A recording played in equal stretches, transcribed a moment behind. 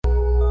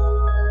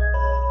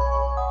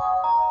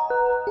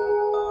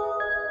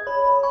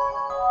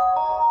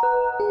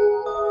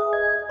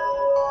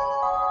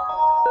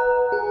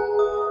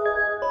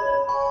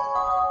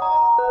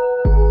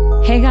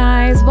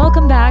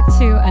welcome back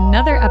to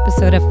another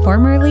episode of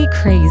Formerly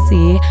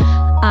Crazy.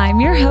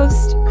 I'm your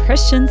host,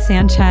 Christian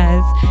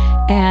Sanchez,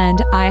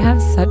 and I have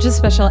such a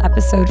special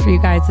episode for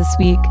you guys this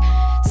week.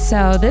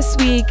 So this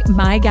week,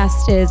 my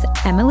guest is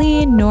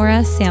Emily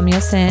Norah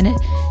Samuelson.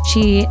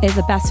 She is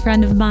a best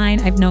friend of mine.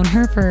 I've known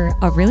her for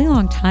a really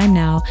long time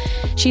now.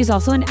 She's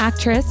also an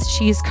actress.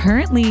 She's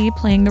currently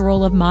playing the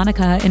role of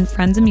Monica in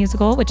Friends, a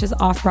musical, which is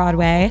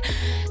off-Broadway.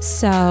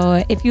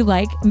 So if you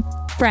like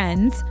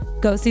Friends,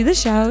 go see the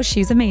show.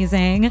 She's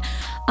amazing.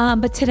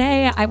 But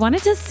today I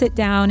wanted to sit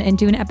down and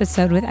do an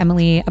episode with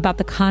Emily about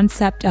the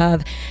concept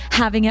of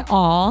having it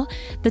all.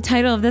 The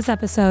title of this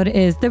episode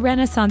is The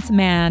Renaissance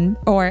Man,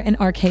 or in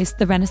our case,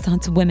 The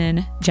Renaissance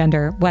Women,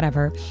 gender,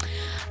 whatever.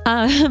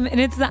 And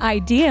it's the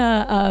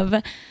idea of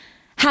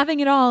having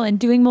it all and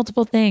doing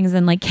multiple things,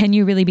 and like, can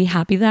you really be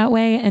happy that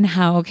way? And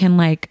how can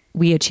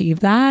we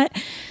achieve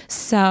that?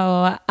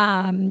 So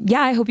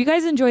I hope you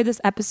guys enjoy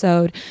this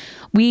episode.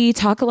 We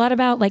talk a lot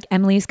about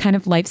Emily's kind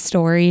of life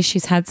story.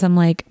 She's had some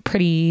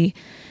pretty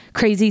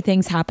crazy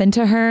things happen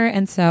to her.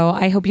 And so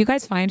I hope you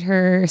guys find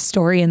her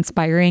story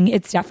inspiring.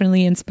 It's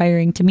definitely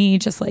inspiring to me,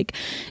 just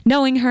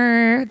knowing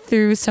her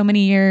through so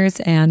many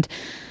years and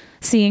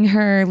seeing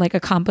her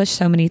accomplish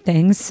so many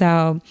things.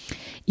 So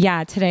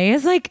yeah, today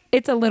is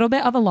it's a little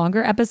bit of a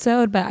longer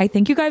episode, but I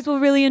think you guys will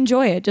really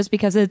enjoy it just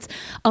because it's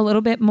a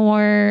little bit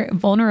more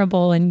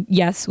vulnerable. And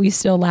yes, we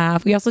still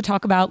laugh. We also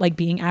talk about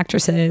being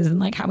actresses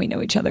and how we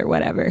know each other,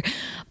 whatever.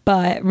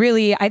 But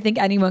really, I think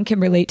anyone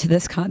can relate to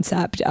this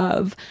concept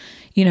of,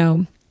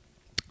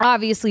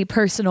 obviously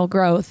personal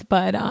growth,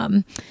 but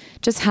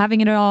just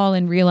having it all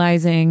and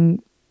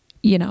realizing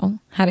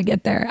how to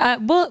get there.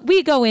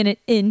 We go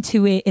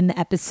into it in the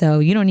episode.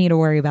 You don't need to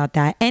worry about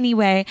that.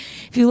 Anyway,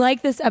 if you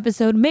like this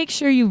episode, make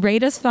sure you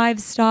rate us 5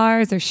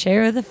 stars or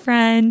share with a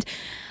friend.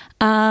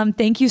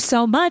 Thank you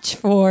so much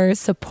for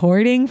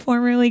supporting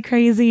Formerly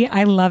Crazy.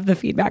 I love the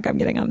feedback I'm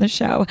getting on the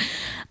show.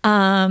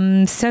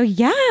 So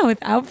yeah,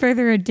 without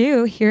further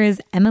ado, here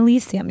is Emily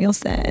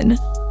Samuelson.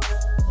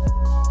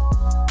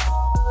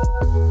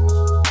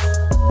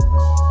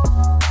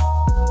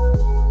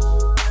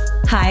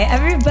 Hi,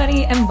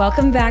 everybody, and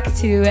welcome back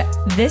to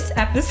this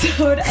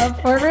episode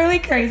of Formerly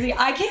Crazy.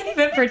 I can't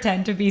even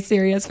pretend to be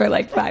serious for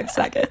 5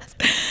 seconds.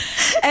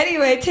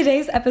 Anyway,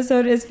 today's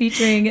episode is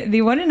featuring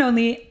the one and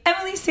only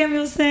Emily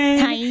Samuelson.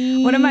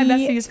 Hi. One of my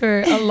besties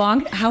for how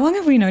long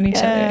have we known each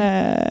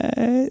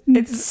other?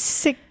 It's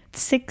six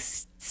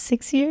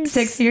years.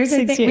 6 years,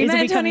 I think. We met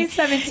in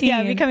 2017.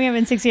 Yeah, be coming up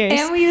in 6 years.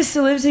 And we used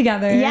to live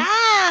together. Yeah.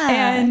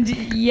 And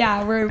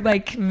yeah, we're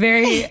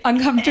very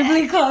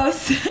uncomfortably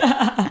close.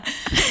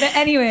 But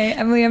anyway,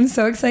 Emily, I'm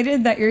so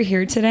excited that you're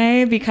here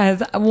today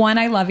because one,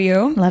 I love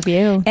you. Love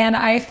you. And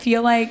I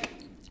feel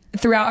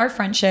throughout our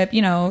friendship,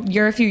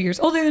 you're a few years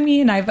older than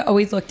me, and I've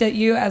always looked at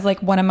you as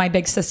one of my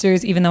big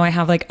sisters, even though I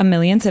have a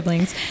million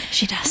siblings.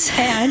 She does.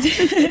 And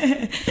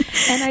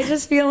and I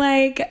just feel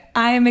I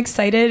am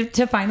excited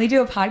to finally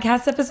do a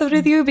podcast episode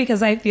with you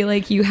because I feel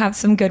you have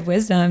some good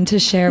wisdom to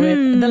share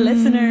with the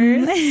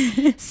listeners.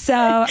 So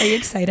are you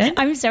excited?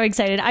 I'm so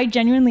excited. I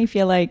genuinely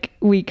feel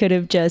we could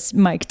have just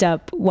mic'd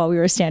up while we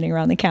were standing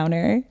around the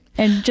counter.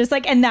 And just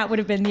and that would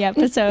have been the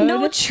episode.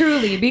 No,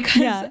 truly,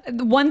 because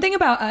one thing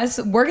about us,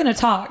 we're going to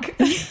talk.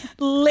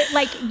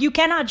 You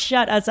cannot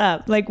shut us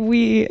up.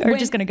 We are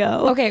just going to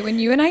go. Okay, when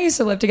you and I used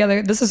to live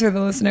together, this is for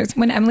the listeners.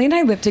 When Emily and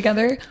I lived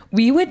together,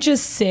 we would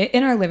just sit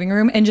in our living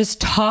room and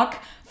just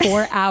talk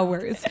for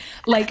hours.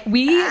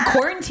 We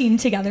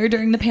quarantined together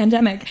during the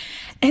pandemic.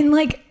 And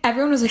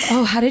everyone was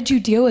oh, how did you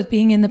deal with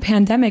being in the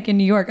pandemic in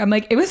New York? I'm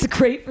it was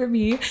great for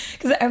me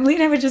because Emily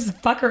and I would just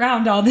fuck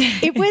around all day.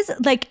 It was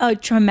a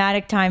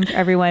traumatic time for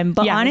everyone.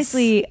 But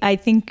honestly, I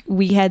think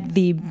we had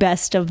the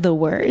best of the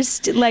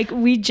worst. We made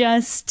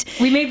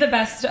the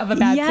best of a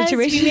bad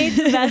situation. We made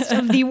the best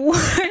of the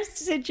worst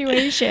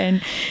situation.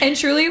 And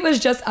truly it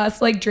was just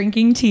us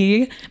drinking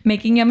tea,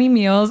 making yummy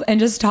meals, and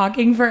just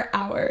talking for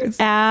hours.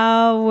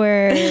 So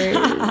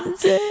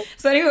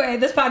anyway,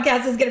 this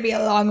podcast is going to be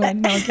a long one.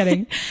 No, I'm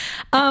kidding.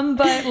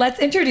 But let's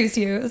introduce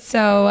you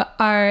so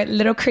our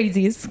little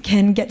crazies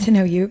can get to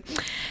know you.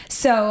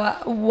 So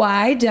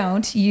why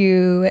don't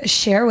you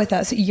share with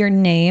us your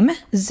name,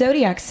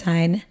 zodiac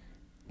sign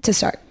to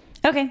start?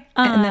 Okay.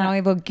 And then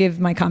I will give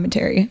my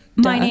commentary.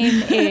 My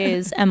name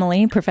is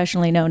Emily,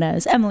 professionally known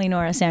as Emily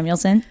Norah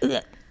Samuelson.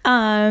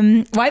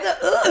 Why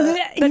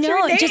the That's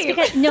your name. Just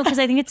because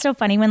I think it's so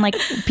funny when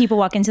people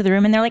walk into the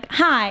room and they're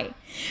hi,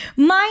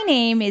 my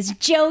name is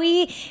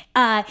Joey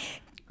and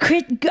they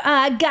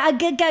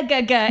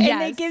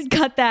can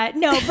cut that.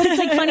 No, but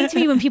it's funny to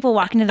me when people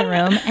walk into the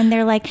room and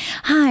they're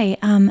hi,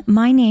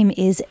 my name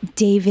is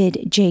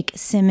David Jake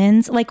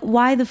Simmons.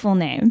 Why the full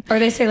name? Or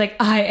they say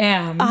I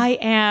am.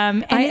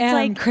 And I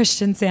am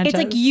Christian Sanchez.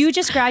 It's you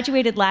just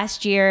graduated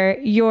last year.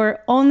 Your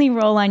only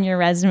role on your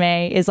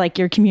resume is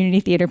your community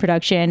theater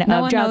production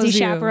of Drowsy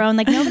Chaperone.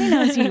 Nobody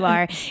knows who you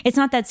are. It's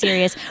not that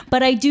serious.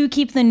 But I do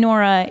keep the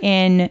Norah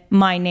in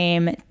my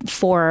name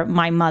for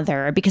my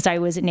mother because I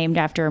was named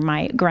after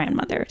my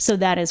grandmother. So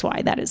that is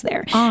why that is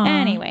there.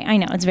 Anyway, I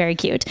know it's very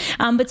cute.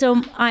 But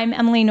so I'm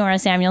Emily Norah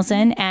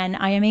Samuelson, and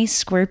I am a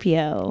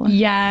Scorpio.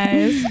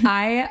 Yes.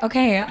 I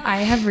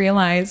have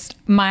realized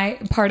my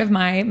part of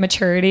my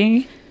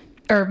maturity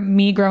or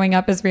me growing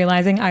up is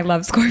realizing I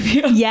love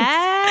Scorpios.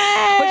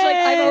 Yes. Which, like,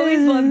 I've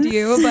always loved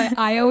you,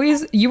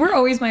 but you were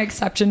always my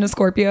exception to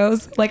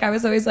Scorpios. Like, I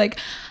was always like,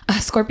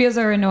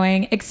 Scorpios are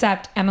annoying,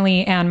 except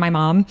Emily and my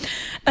mom.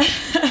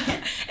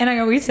 And I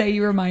always say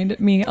you remind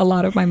me a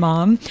lot of my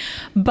mom.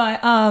 But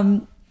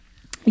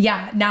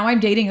yeah, now I'm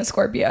dating a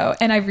Scorpio,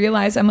 and I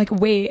realized, I'm like,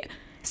 wait,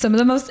 some of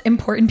the most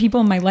important people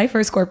in my life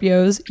are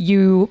Scorpios.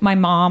 You, my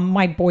mom,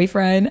 my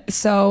boyfriend.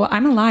 So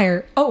I'm a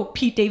liar. Oh,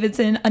 Pete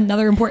Davidson,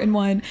 another important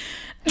one.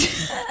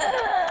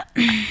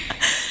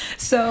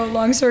 So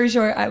long story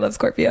short, I love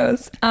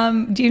Scorpios.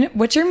 Do you know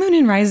what's your moon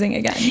and rising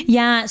again?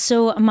 Yeah,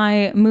 so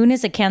my moon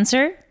is a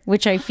Cancer,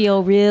 which I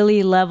feel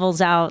really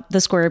levels out the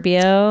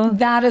Scorpio.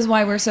 That is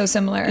why we're so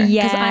similar.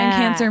 Yeah. Because I'm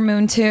Cancer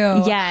moon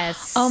too.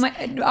 Yes. Oh my,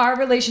 our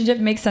relationship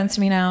makes sense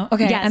to me now.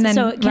 Okay. Yes. And then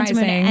so Cancer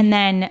moon, rising. and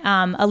then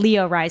a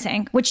Leo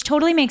rising, which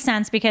totally makes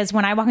sense because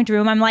when I walk into a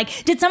room, I'm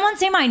like, did someone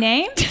say my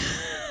name?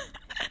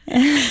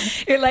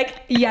 You're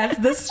like, yes,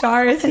 the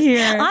star is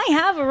here. I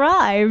have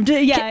arrived.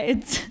 Yeah.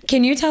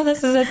 Can you tell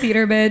this is a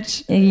theater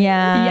bitch?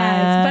 Yeah.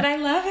 Yes, but I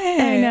love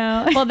it. I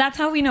know. Well, that's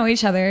how we know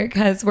each other,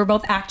 because we're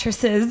both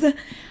actresses.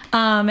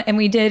 And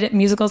we did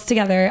musicals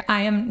together.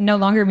 I am no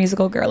longer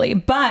musical girly,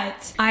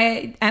 but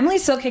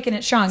Emily's still kicking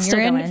it strong. Still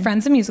You're in going.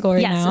 Friends the Musical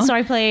right now. Yes. So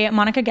I play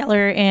Monica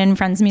Gettler in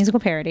Friends Musical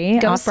Parody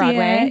off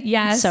Broadway.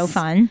 Yes. So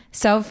fun.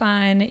 So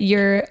fun.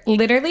 You're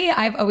literally,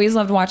 I've always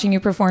loved watching you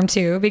perform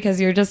too, because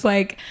you're just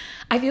like,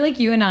 I feel like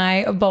you and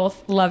I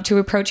both love to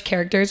approach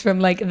characters from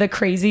like the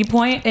crazy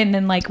point and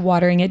then like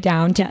watering it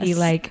down to be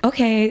like,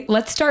 okay,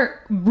 let's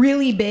start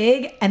really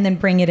big and then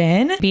bring it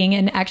in. Being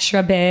an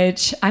extra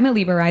bitch. I'm a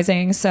Libra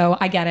rising, so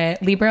I get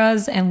it.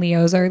 Libras and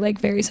Leos are like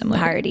very similar.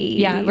 Party.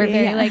 Yeah, we're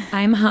very like,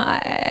 I'm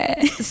hot.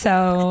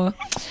 So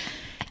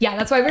yeah,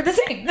 that's why we're the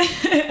same.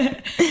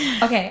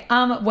 Okay.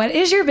 What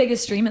is your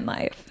biggest dream in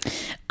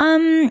life?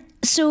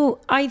 So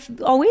I've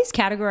always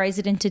categorized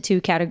it into two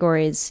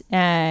categories.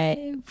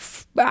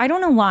 I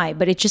don't know why,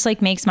 but it just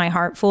like makes my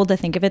heart full to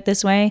think of it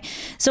this way.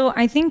 So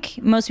I think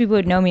most people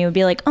would know me would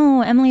be like,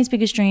 oh, Emily's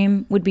biggest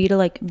dream would be to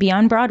like be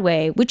on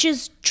Broadway, which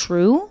is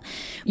true.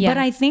 Yeah. But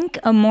I think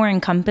a more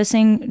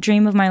encompassing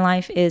dream of my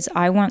life is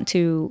I want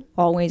to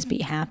always be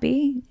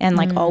happy and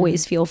like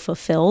always feel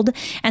fulfilled.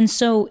 And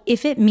so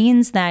if it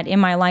means that in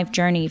my life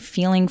journey,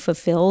 feeling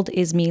fulfilled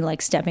is me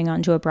like stepping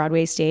onto a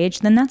Broadway stage,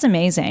 then that's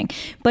amazing.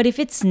 But if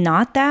it's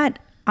not that,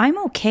 I'm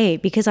okay,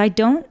 because I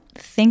don't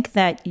think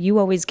that you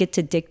always get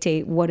to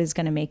dictate what is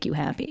going to make you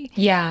happy.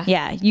 Yeah.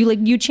 Yeah.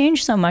 You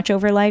change so much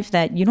over life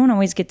that you don't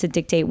always get to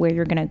dictate where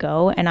you're going to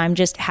go. And I'm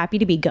just happy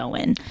to be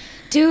going.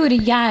 Dude,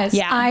 yes.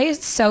 Yeah. I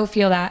so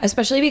feel that,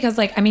 especially because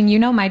like, I mean, you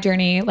know my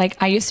journey. Like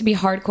I used to be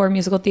hardcore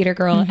musical theater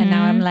girl, and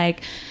now I'm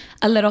like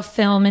a little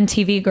film and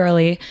TV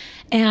girly.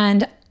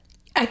 And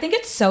I think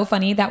it's so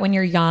funny that when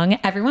you're young,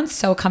 everyone's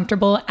so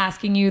comfortable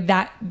asking you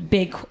that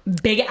big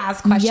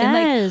ass question.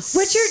 Yes.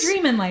 Like, what's your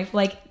dream in life?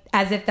 Like,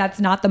 as if that's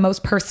not the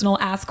most personal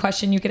ass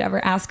question you could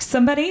ever ask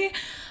somebody.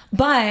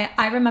 But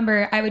I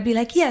remember I would be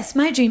like, yes,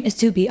 my dream is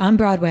to be on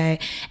Broadway.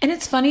 And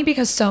it's funny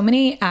because so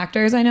many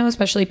actors I know,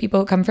 especially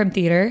people who come from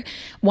theater,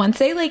 once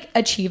they like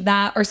achieve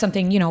that or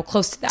something, you know,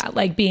 close to that,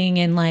 like being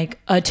in like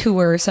a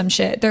tour or some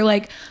shit, they're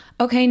like,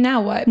 okay, now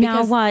what?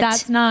 Now what?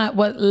 That's not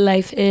what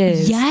life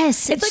is.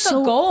 Yes. It's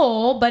like a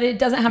goal, but it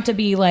doesn't have to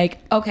be like,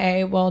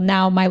 okay, well,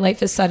 now my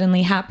life is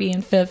suddenly happy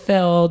and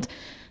fulfilled.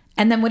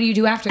 And then what do you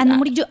do after that? And then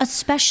what do you do?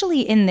 Especially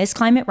in this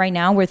climate right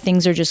now where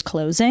things are just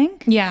closing.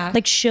 Yeah.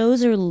 Like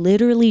shows are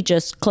literally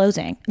just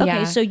closing. Okay,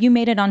 Yeah. so you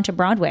made it onto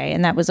Broadway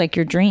and that was like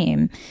your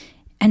dream.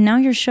 And now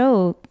your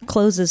show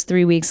closes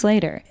 3 weeks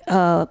later.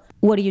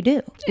 What do you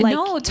do? Like,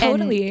 No,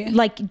 totally. And,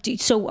 like,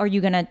 so are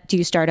you do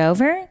you start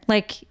over?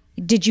 Like,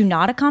 did you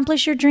not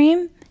accomplish your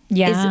dream?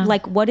 Yeah. Is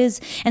like, what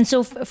is, and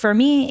so for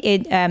me,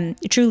 it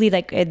truly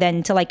like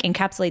then to like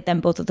encapsulate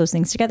them, both of those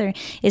things together,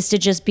 is to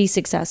just be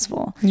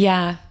successful.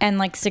 Yeah. And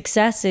like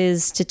success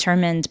is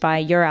determined by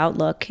your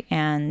outlook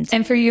and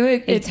for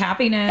you, it's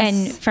happiness.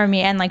 and for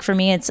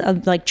me, it's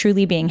like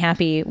truly being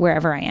happy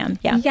wherever I am.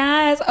 Yeah.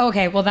 Yes.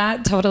 Okay. Well,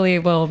 that totally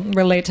will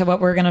relate to what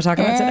we're going to talk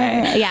about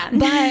today. Yeah.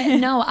 But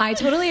no, I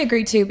totally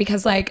agree too,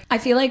 because like, I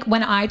feel like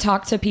when I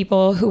talk to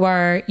people who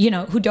are, you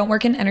know, who don't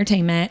work in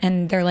entertainment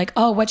and they're like,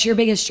 oh, what's your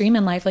biggest dream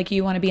in life? Like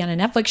you want to be on a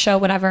Netflix show,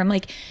 whatever. I'm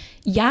like,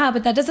 yeah,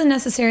 but that doesn't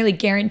necessarily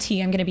guarantee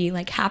I'm going to be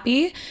like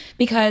happy,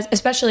 because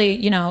especially,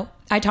 you know,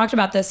 I talked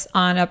about this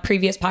on a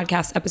previous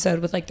podcast episode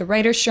with like the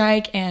writer's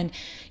strike and,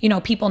 you know,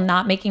 people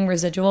not making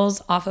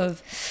residuals off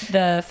of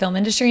the film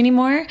industry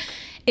anymore.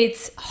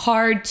 It's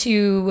hard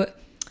to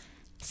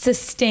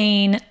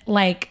sustain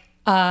like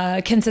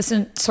a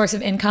consistent source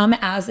of income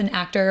as an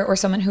actor or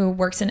someone who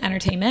works in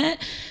entertainment.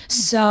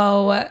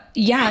 So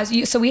yeah,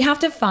 so we have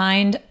to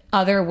find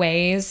other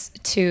ways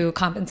to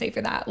compensate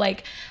for that.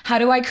 Like, how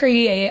do I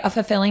create a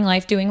fulfilling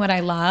life doing what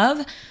I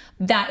love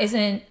that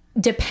isn't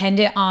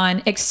dependent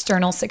on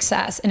external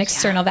success and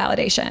external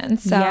validation.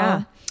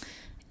 So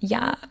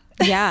yeah.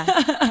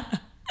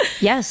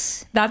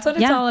 Yes. That's what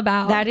it's all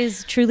about. That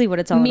is truly what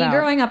it's all about. Me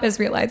growing up is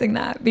realizing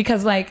that,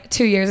 because like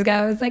 2 years ago,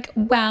 I was like,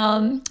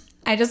 well,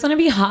 I just want to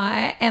be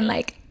hot and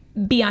like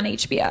be on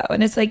HBO.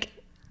 And it's like,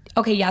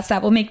 okay, yes,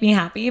 that will make me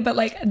happy, but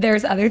like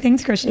there's other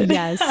things, Christian.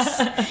 Yes.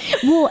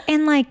 Well,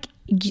 and like,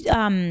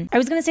 I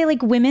was going to say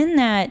like women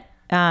that,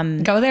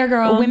 go there,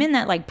 girl. Women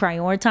that like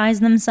prioritize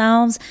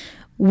themselves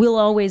will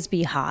always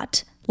be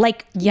hot.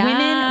 Like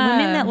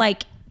women that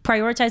like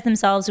prioritize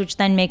themselves, which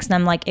then makes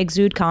them like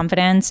exude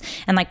confidence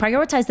and like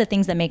prioritize the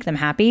things that make them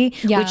happy,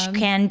 which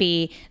can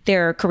be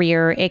their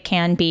career, it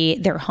can be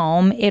their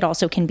home, it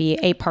also can be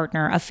a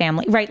partner, a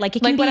family, right? Like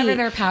it can be whatever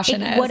their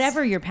passion is.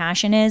 Whatever your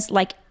passion is,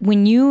 like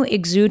when you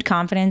exude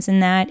confidence in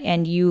that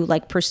and you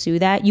like pursue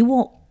that, you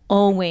will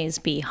always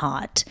be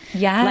hot.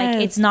 Yeah.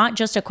 Like it's not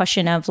just a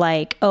question of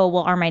like, oh,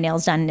 well, are my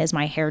nails done? Is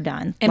my hair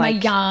done? Am like, I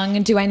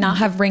young? Do I not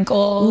have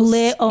wrinkles?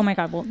 Oh my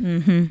God. Well,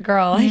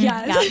 girl.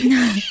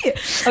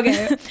 Yes.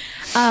 Okay.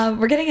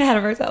 We're getting ahead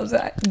of ourselves.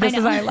 This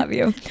is why I love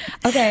you.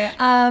 Okay.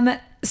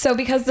 So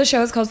because the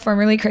show is called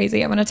Formerly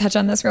Crazy, I want to touch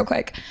on this real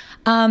quick.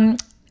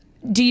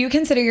 Do you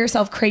consider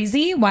yourself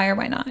crazy? Why or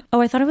why not?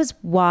 Oh, I thought it was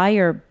why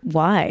or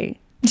why.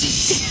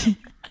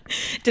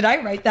 Did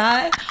I write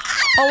that?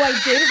 Oh, I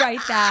did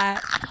write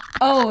that.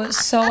 Oh,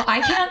 so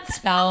I can't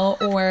spell,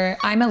 or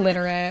I'm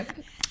illiterate.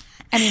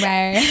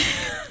 Anyway.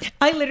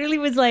 I literally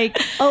was like,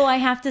 oh, I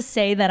have to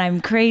say that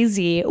I'm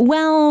crazy.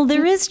 Well,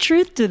 there is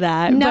truth to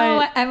that. No,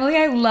 but Emily,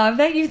 I love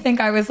that you think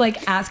I was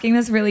like asking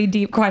this really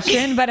deep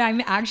question, but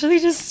I'm actually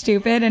just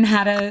stupid and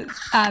had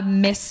a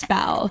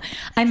misspell.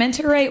 I meant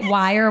to write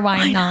why or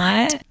why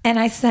not. And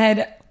I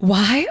said,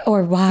 why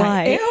or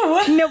why?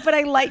 Ew. No, but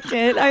I liked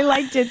it. I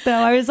liked it though.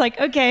 I was like,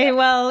 okay,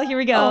 well, here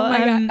we go. Oh my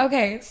God.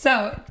 Okay,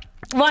 so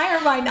why or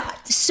why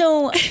not?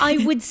 So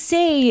I would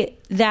say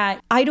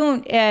that I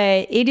don't,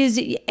 it is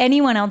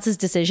anyone else's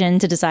decision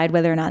to decide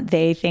whether or not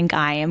they think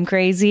I am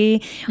crazy.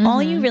 Mm-hmm.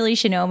 All you really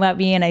should know about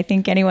me, and I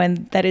think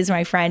anyone that is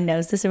my friend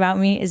knows this about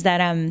me, is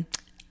that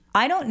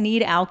I don't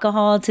need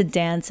alcohol to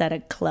dance at a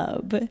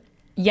club.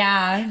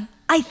 Yeah.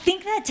 I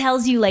think that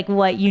tells you like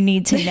what you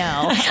need to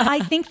know. I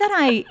think that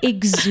I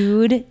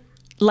exude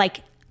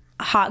like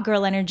hot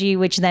girl energy,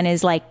 which then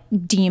is like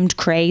deemed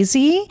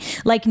crazy.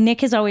 Like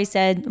Nick has always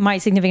said, my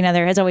significant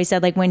other has always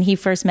said, like when he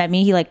first met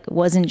me, he like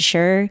wasn't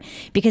sure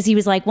because he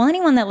was like, well,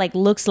 anyone that like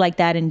looks like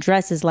that and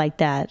dresses like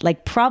that,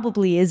 like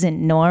probably isn't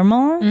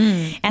normal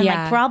and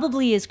like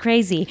probably is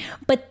crazy.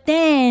 But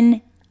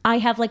then I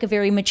have like a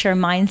very mature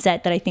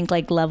mindset that I think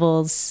like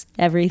levels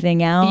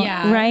everything out.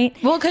 Yeah. Right.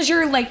 Well, cause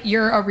you're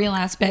a real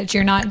ass bitch.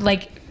 You're not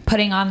like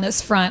putting on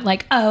this front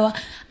like, oh,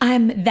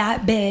 I'm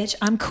that bitch,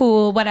 I'm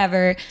cool,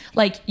 whatever.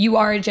 Like you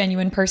are a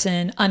genuine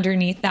person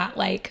underneath that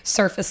like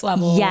surface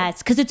level.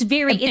 Yes, because it's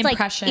very, it's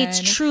impression. Like, it's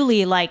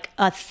truly like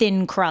a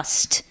thin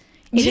crust.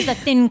 It is a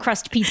thin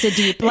crust pizza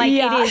deep. Like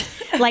it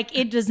is, like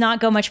it does not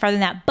go much farther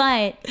than that.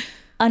 But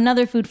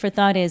another food for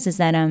thought is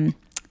that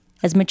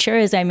as mature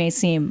as I may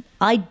seem,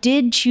 I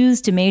did choose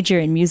to major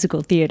in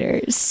musical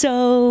theater.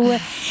 So,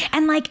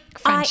 and like,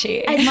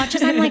 as much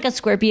as I'm like a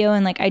Scorpio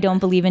and like I don't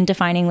believe in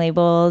defining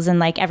labels and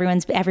like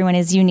everyone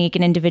is unique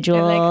and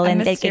individual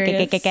and like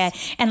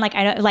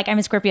I don't like I'm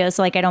a Scorpio,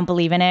 so like I don't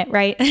believe in it,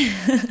 right?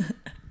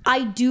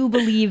 I do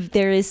believe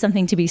there is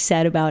something to be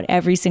said about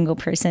every single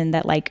person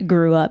that like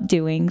grew up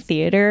doing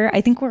theater. I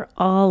think we're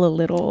all a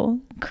little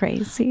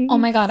crazy. Oh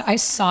my God. I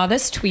saw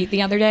this tweet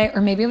the other day,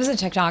 or maybe it was a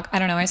TikTok. I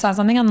don't know. I saw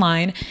something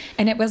online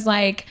and it was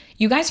like,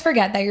 you guys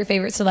forget that your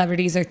favorite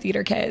celebrities are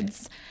theater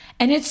kids.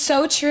 And it's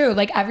so true.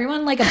 Like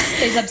everyone like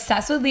is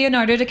obsessed with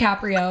Leonardo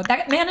DiCaprio.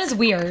 That man is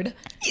weird.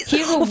 He's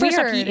weird. First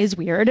off, he is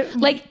weird.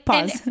 Like,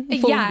 pause. And,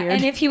 weird.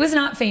 And if he was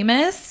not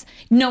famous,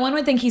 no one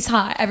would think he's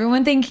hot.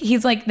 Everyone think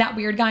he's like that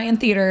weird guy in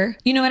theater.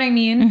 You know what I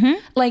mean? Mm-hmm.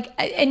 Like,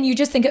 and you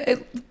just think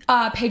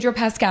Pedro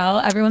Pascal.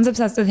 Everyone's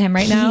obsessed with him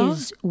right now.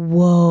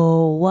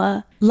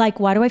 Whoa. Like,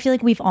 why do I feel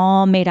like we've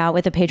all made out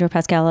with a Pedro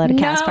Pascal at a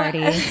cast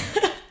party?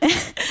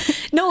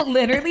 No,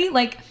 literally,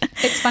 like,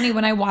 it's funny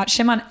when I watch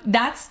him on,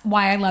 that's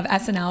why I love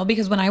SNL,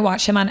 because when I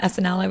watched him on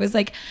SNL, I was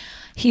like,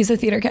 he's a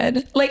theater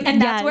kid. Like,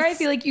 and that's where I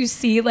feel like you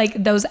see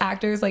like those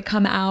actors like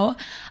come out.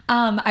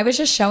 I was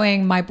just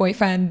showing my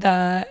boyfriend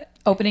the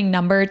opening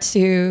number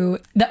to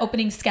the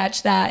opening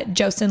sketch that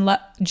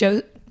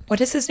what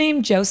is his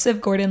name?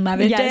 Joseph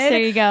Gordon-Levitt did. There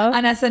you go.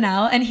 On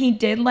SNL. And he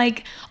did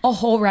like a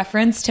whole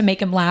reference to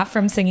make him laugh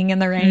from Singing in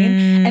the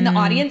Rain. And the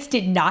audience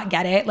did not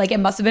get it. Like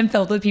it must have been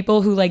filled with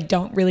people who like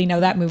don't really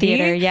know that movie.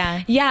 Theater,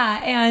 yeah.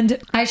 Yeah.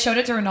 And I showed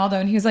it to Ronaldo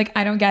and he was like,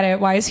 I don't get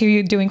it. Why is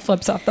he doing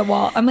flips off the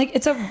wall? I'm like,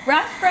 it's a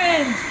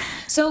reference.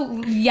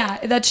 So yeah,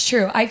 that's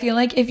true. I feel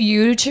like if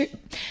you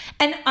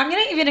and I'm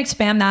going to even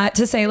expand that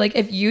to say like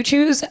if you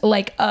choose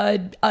like a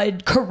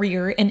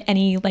career in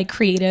any like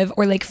creative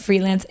or like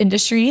freelance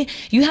industry,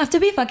 you have to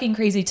be fucking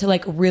crazy to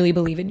like really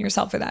believe in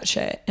yourself for that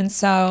shit. And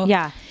so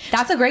yeah,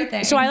 that's a great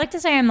thing. So I like to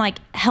say I'm like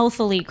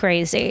healthily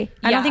crazy.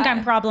 I don't think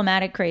I'm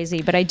problematic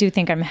crazy, but I do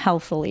think I'm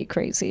healthily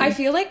crazy. I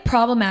feel like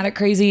problematic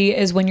crazy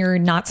is when you're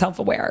not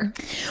self-aware.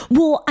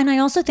 Well, and I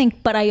also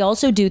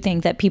do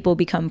think that people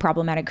become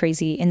problematic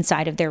crazy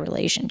inside of their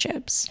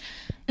relationships.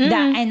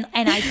 That and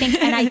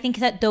I think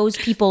that those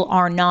people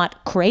are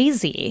not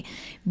crazy,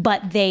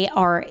 but they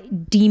are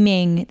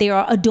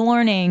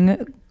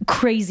adorning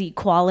crazy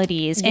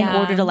qualities in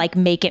order to like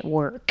make it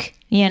work.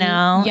 You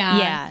know?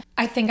 Yeah.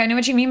 I think I know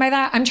what you mean by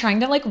that. I'm trying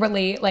to like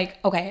relate, like,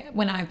 okay,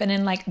 when I've been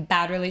in like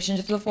bad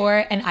relationships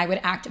before and I would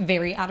act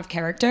very out of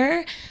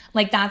character,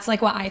 like that's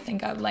like what I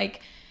think of,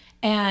 like,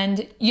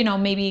 and you know,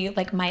 maybe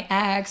like my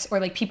ex or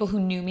like people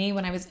who knew me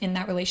when I was in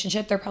that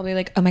relationship, they're probably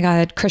like, oh my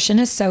God, Christian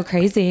is so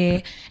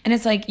crazy. And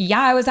it's like, yeah,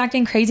 I was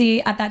acting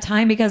crazy at that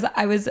time because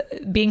I was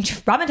being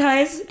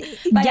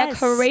traumatized by a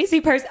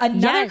crazy person,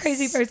 another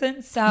crazy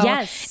person. So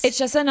it's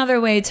just another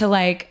way to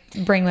like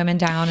bring women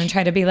down and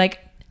try to be like,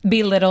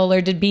 belittle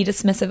or to be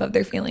dismissive of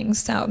their feelings.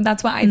 So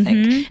that's what I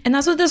think. And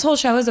that's what this whole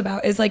show is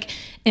about, is like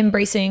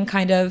embracing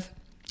kind of,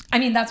 I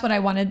mean, that's what I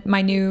wanted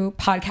my new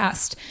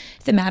podcast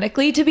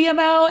thematically to be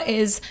about,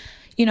 is,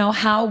 you know,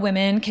 how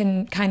women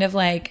can kind of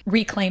like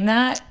reclaim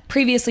that.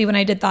 Previously, when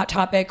I did Thought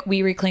Topic,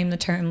 we reclaimed the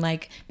term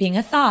like being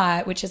a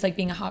thought, which is like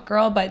being a hot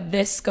girl, but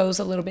this goes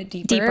a little bit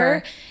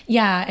deeper.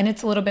 Yeah. And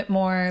it's a little bit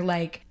more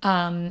like,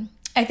 I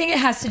think it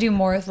has to do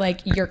more with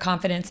like your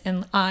confidence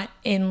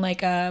in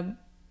like a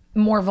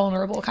more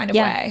vulnerable kind of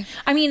way.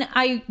 I mean,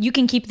 you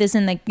can keep this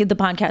in the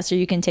podcast or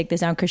you can take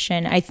this out,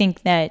 Christian. I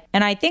think that,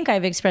 and I think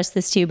I've expressed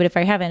this to you, but if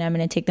I haven't, I'm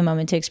going to take the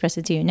moment to express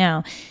it to you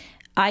now.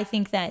 I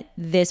think that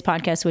this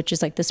podcast, which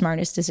is like the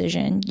smartest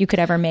decision you could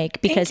ever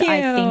make, because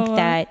I think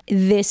that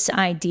this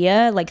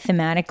idea, like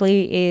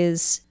thematically,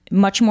 is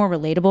much more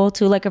relatable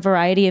to like a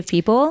variety of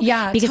people.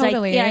 Yeah, because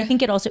totally. I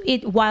think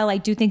while I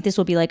do think this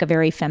will be like a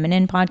very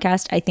feminine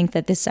podcast, I think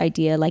that this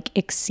idea like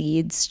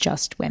exceeds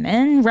just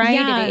women, right?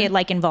 Yeah. It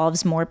like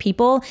involves more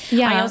people.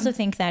 Yeah. I also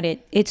think that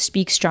it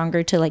speaks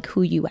stronger to like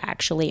who you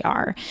actually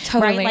are.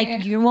 Totally. Right?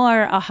 Like you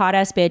are a hot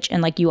ass bitch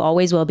and like you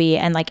always will be.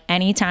 And like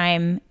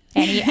anytime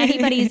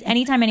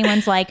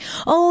anyone's like,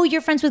 oh,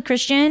 you're friends with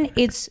Christian,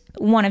 it's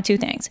one of two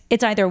things.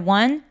 It's either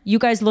one, you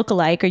guys look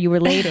alike or you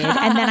related,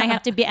 and then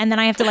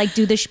I have to like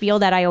do the spiel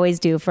that I always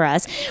do for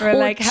us. Or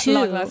like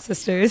long lost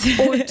sisters.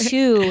 Or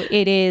two,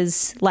 it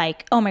is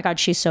like, oh my God,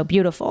 she's so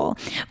beautiful.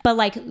 But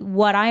like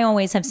what I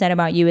always have said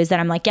about you is that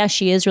I'm like, yes,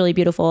 she is really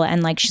beautiful,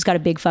 and like she's got a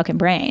big fucking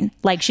brain.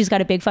 Like she's got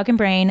a big fucking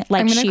brain.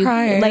 Like I'm gonna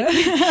cry. Like,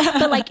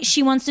 but like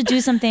she wants to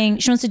do something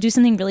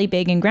really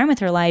big and grand with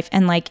her life,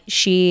 and like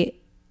she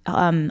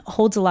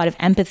holds a lot of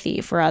empathy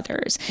for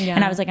others.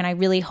 And I was like, and I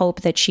really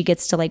hope that she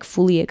gets to like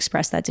fully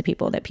express that to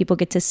people, that people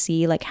get to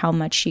see like how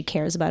much she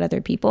cares about other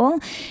people.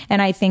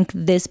 And I think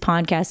this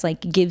podcast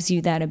like gives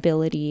you that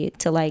ability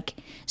to like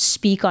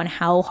speak on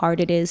how hard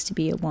it is to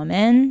be a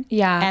woman.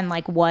 And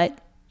like what,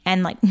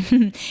 and like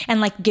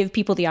and like give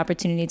people the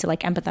opportunity to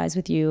like empathize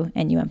with you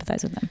and you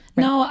empathize with them.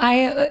 Right? No,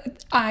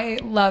 I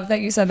love that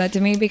you said that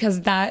to me,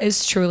 because that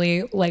is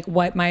truly like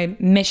what my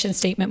mission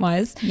statement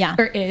was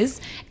or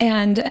is.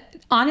 And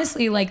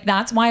honestly, like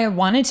that's why I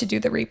wanted to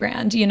do the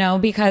rebrand, you know,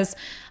 because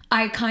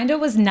I kind of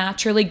was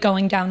naturally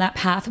going down that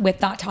path with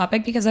Thought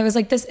Topic, because I was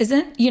like, this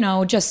isn't, you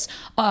know, just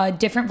a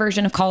different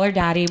version of Call Her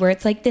Daddy where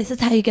it's like, this is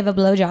how you give a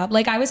blowjob.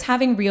 Like I was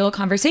having real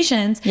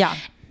conversations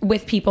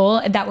with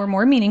people that were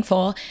more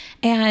meaningful.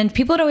 And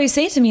people would always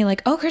say to me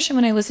like, oh, Christian,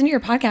 when I listen to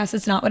your podcast,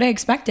 it's not what I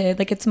expected.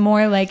 Like, it's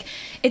more like,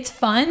 it's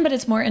fun, but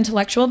it's more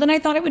intellectual than I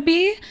thought it would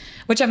be.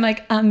 Which I'm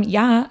like,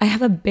 yeah, I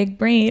have a big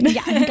brain.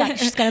 Yeah,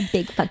 she's got a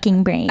big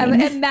fucking brain.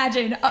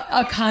 Imagine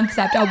a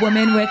concept, a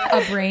woman with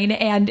a brain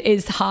and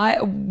is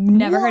hot.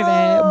 Never heard of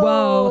it.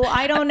 Whoa.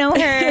 I don't know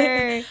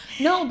her.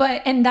 No,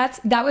 but, and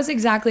that was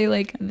exactly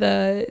like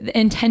the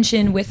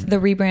intention with the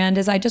rebrand,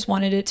 is I just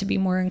wanted it to be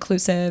more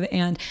inclusive.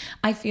 And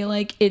I feel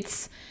like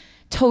it's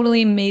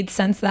totally made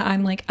sense that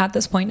I'm like at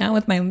this point now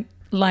with my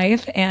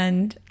life,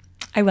 and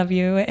I love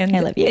you. And I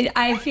love you.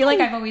 I feel like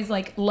I've always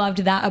like loved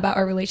that about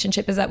our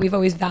relationship, is that we've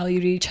always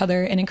valued each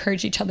other and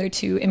encouraged each other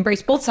to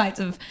embrace both sides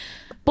of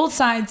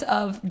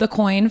the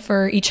coin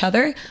for each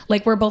other.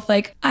 Like we're both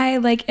like, I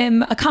like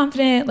am a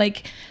confident,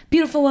 like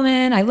beautiful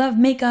woman. I love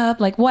makeup,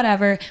 like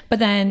whatever. But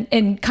then,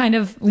 and kind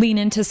of lean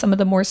into some of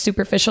the more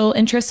superficial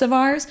interests of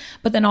ours,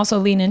 but then also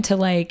lean into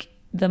like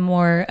the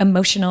more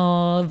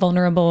emotional,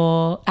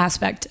 vulnerable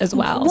aspect as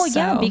well. Well,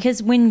 yeah,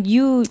 because when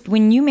you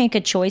make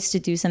a choice to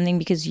do something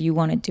because you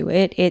want to do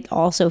it, it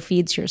also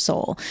feeds your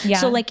soul. Yeah.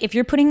 So like if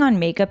you're putting on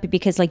makeup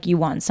because like you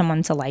want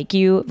someone to like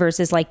you,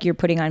 versus like you're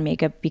putting on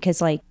makeup because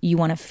like you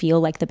want to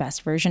feel like the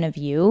best version of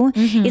you,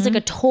 it's like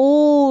a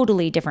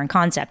totally different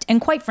concept.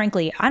 And quite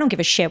frankly, I don't give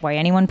a shit why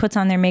anyone puts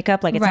on their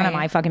makeup. Like it's none of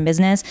my fucking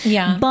business.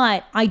 Yeah.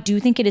 But I do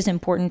think it is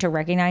important to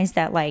recognize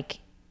that like,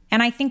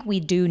 and I think we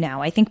do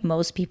now. I think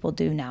most people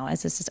do now,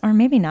 as this is, or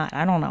maybe not.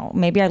 I don't know.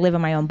 Maybe I live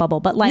in my own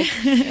bubble, but like,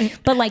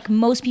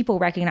 most people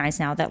recognize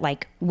now that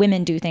like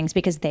women do things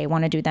because they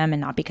want to do them, and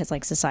not because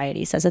like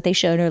society says that they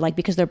should, or like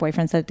because their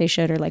boyfriend said that they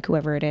should, or like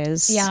whoever it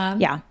is.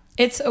 Yeah.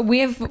 we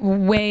have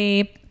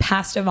way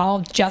past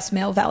evolved just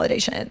male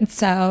validation.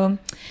 So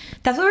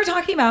that's what we're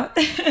talking about.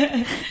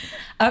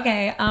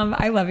 Okay.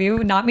 I love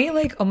you. Not me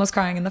like almost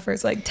crying in the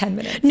first like 10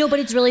 minutes. No, but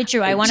it's really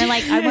true. I want to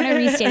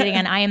restate it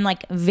again. I am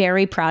like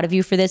very proud of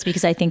you for this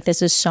because I think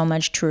this is so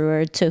much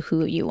truer to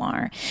who you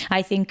are.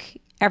 I think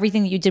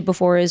everything that you did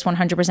before is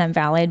 100%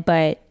 valid,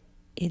 but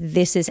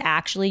this is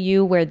actually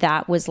you, where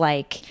that was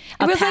like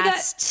a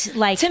past,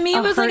 like to me,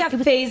 it was like a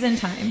phase in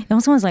time. It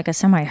also was like a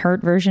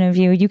semi-hurt version of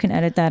you. You can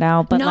edit that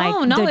out, but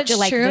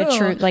it's true.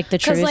 The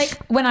truth. Like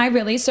when I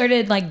really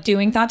started like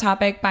doing Thought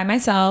Topic by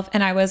myself,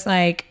 and I was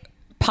like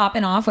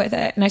popping off with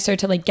it, and I started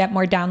to like get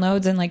more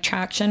downloads and like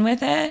traction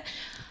with it,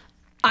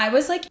 I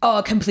was like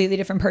a completely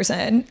different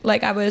person.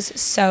 Like I was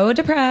so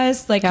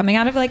depressed, like coming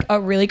out of like a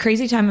really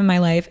crazy time in my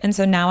life. And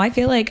so now I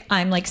feel like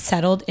I'm like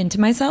settled into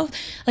myself.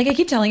 Like I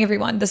keep telling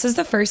everyone, this is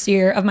the first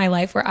year of my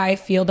life where I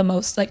feel the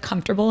most like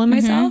comfortable in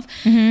myself.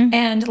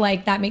 And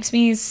like that makes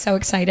me so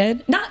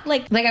excited. Not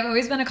like I've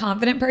always been a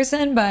confident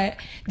person, but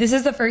this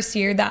is the first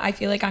year that I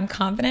feel like I'm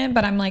confident,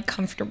 but I'm like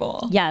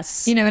comfortable.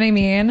 Yes. You know what I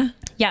mean?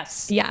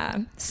 Yes. Yeah.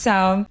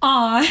 So,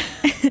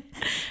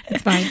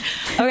 it's fine.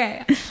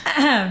 Okay.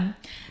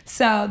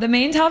 So the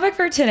main topic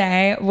for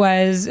today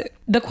was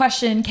the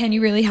question, can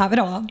you really have it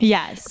all?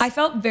 Yes. I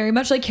felt very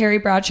much like Carrie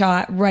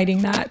Bradshaw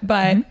writing that,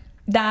 but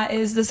that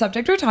is the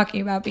subject we're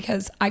talking about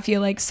because I feel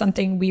like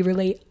something we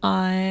relate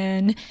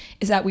on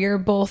is that we are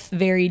both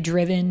very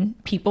driven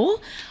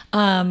people.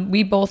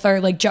 We both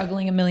are like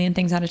juggling a million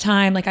things at a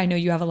time. Like I know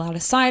you have a lot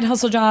of side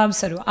hustle jobs.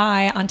 So do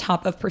I, on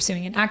top of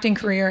pursuing an acting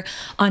career,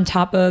 on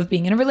top of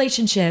being in a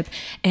relationship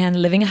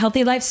and living a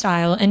healthy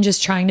lifestyle and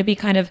just trying to be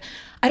kind of,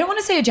 I don't want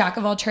to say a jack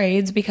of all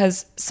trades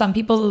because some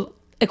people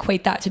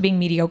equate that to being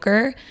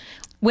mediocre,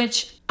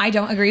 which I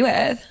don't agree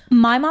with.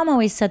 My mom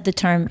always said the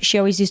term, she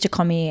always used to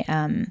call me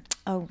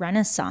a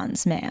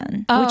Renaissance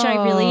man, which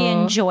I really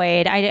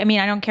enjoyed. I mean,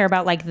 I don't care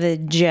about like the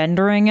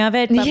gendering of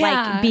it, but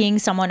like being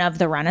someone of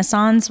the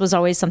Renaissance was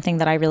always something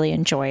that I really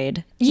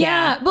enjoyed.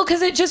 Yeah. Well,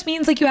 because it just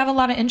means like you have a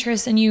lot of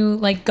interests and you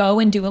like go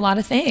and do a lot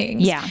of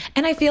things. Yeah.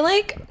 And I feel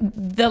like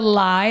the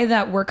lie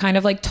that we're kind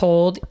of like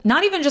told,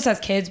 not even just as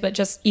kids, but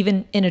just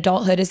even in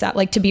adulthood, is that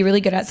like to be really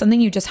good at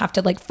something, you just have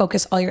to like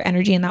focus all your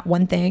energy in that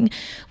one thing,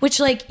 which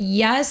like,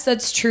 yes,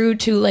 that's true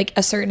to like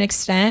a certain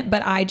extent,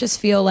 but I just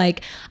feel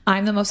like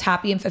I'm the most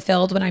happy and fulfilled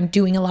when I'm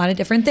doing a lot of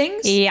different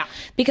things. Yeah.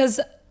 Because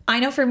I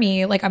know for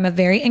me, like I'm a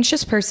very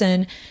anxious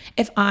person.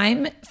 If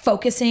I'm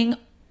focusing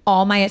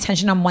all my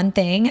attention on one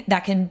thing,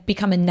 that can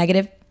become a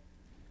negative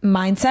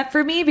mindset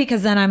for me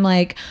because then I'm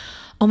like,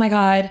 oh my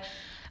God,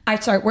 I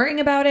start worrying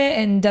about it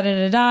and da da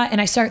da da. And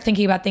I start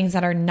thinking about things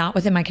that are not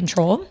within my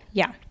control.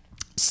 Yeah.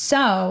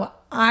 So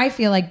I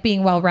feel like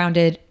being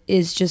well-rounded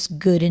is just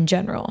good in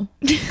general.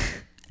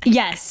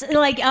 Yes.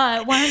 Like 100%.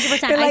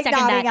 I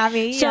second that. At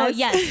me. So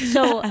yes.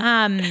 So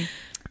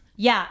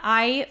yeah,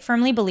 I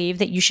firmly believe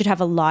that you should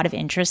have a lot of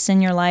interests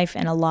in your life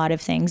and a lot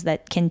of things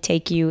that can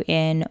take you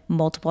in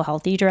multiple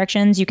healthy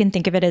directions. You can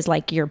think of it as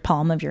like your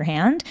palm of your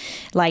hand.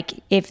 Like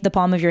if the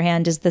palm of your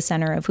hand is the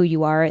center of who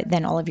you are,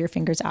 then all of your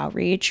fingers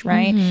outreach,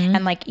 right?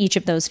 And like each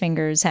of those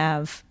fingers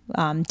have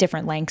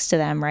different lengths to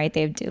them, right?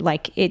 They've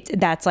like it.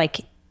 That's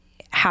like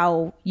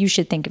how you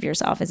should think of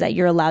yourself, is that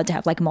you're allowed to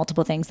have like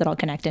multiple things that all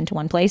connect into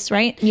one place,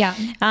 right? Yeah.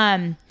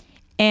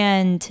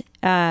 And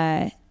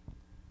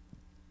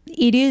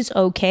it is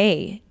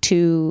okay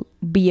to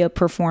be a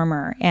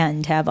performer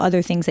and have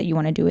other things that you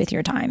want to do with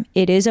your time.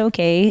 It is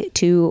okay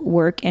to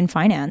work in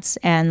finance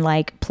and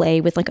like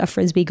play with like a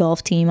Frisbee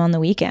golf team on the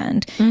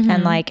weekend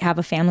and like have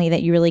a family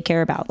that you really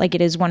care about. Like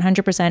it is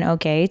 100%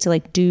 okay to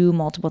like do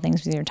multiple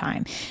things with your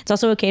time. It's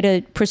also okay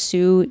to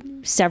pursue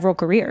several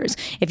careers.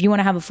 If you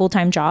want to have a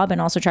full-time job and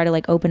also try to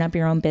like open up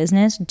your own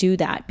business, do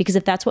that. Because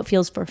if that's what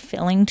feels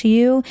fulfilling to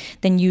you,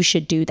 then you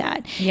should do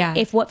that. Yeah.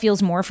 If what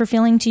feels more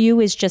fulfilling to you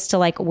is just to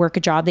like work a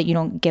job that you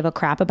don't give a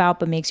crap about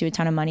but makes you a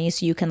ton of money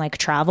so you can like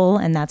travel,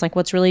 and that's like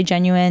what's really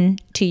genuine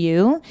to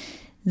you,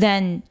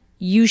 then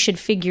you should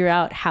figure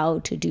out how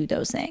to do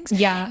those things.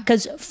 Yeah.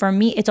 Because for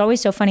me, it's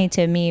always so funny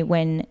to me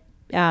when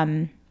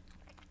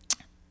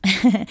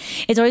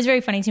it's always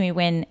very funny to me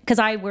when, because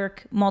I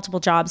work multiple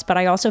jobs, but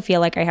I also feel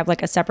like I have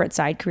like a separate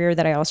side career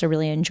that I also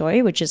really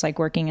enjoy, which is like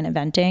working in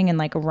eventing and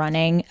like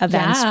running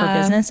events for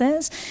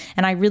businesses.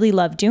 And I really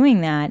love doing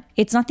that.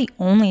 It's not the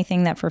only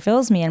thing that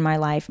fulfills me in my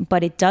life,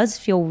 but it does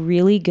feel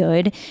really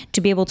good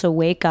to be able to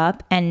wake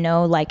up and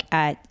know like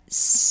at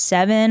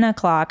 7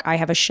 o'clock, I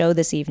have a show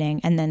this evening.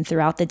 And then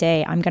throughout the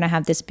day, I'm going to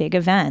have this big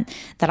event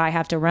that I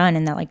have to run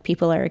and that like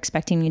people are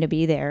expecting me to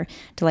be there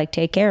to like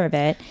take care of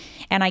it.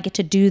 And I get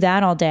to do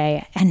that all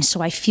day. And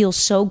so I feel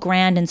so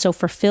grand and so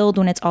fulfilled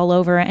when it's all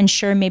over. And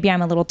sure, maybe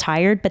I'm a little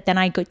tired, but then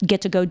I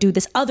get to go do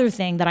this other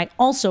thing that I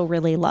also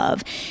really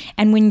love.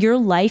 And when your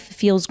life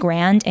feels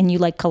grand and you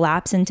like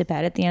collapse into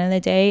bed at the end of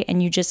the day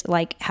and you just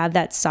like have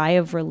that sigh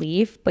of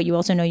relief, but you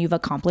also know you've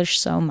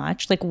accomplished so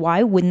much, like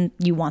why wouldn't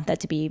you want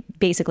that to be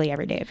basically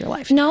every day of your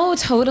life? No,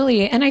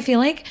 totally. And I feel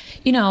like,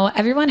 you know,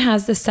 everyone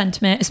has this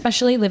sentiment,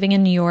 especially living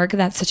in New York,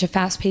 that's such a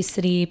fast-paced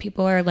city.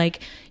 People are like,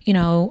 you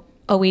know,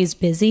 always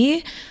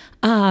busy.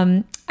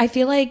 I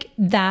feel like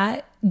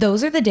that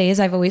those are the days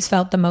I've always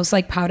felt the most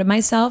like proud of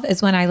myself,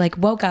 is when I like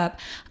woke up,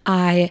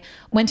 I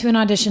went to an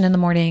audition in the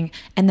morning,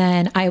 and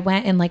then I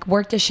went and like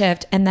worked a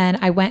shift, and then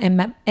I went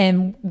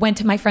and went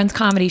to my friend's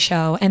comedy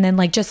show, and then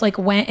like just like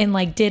went and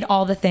like did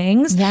all the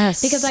things.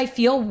 Yes. Because I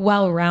feel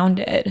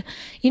well-rounded.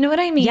 You know what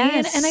I mean?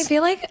 Yes. And I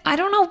feel like, I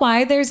don't know why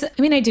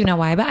I do know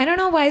why, but I don't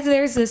know why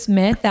there's this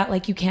myth that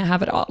like you can't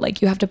have it all.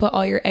 Like you have to put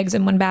all your eggs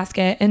in one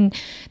basket, and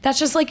that's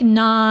just like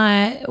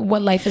not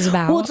what life is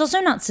about. Well, it's also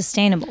not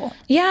sustainable.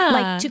 Yeah.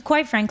 Like, to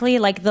quite frankly,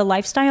 like the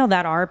lifestyle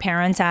that our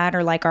parents had,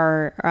 or like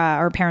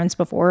our parents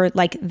before,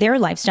 like their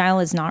lifestyle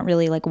is not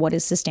really like what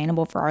is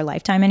sustainable for our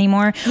lifetime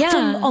anymore. Yeah.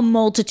 For a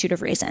multitude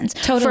of reasons.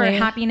 Totally.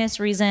 For happiness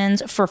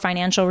reasons, for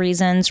financial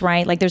reasons,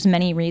 right? Like there's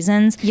many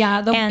reasons.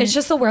 Yeah. It's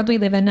just the world we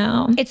live in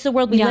now. It's the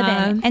world we live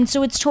in. And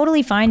so it's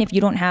totally fine if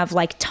you don't have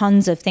like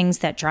tons of things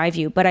that drive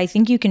you. But I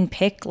think you can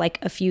pick like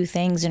a few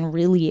things and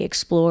really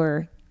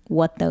explore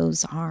what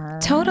those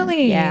are.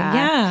 Totally.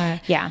 Yeah.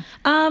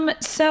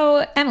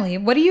 So Emily,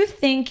 what do you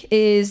think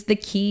is the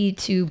key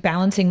to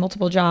balancing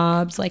multiple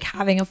jobs, like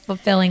having a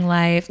fulfilling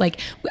life? Like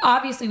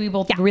obviously we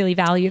both really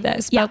value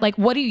this, but like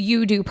what do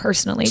you do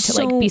personally to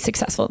like be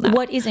successful in that?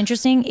 What is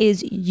interesting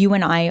is you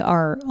and I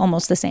are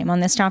almost the same on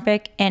this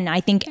topic. And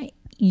I think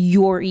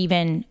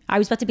I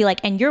was about to be like,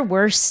 and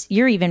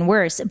you're even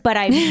worse. But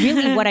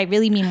what I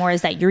really mean more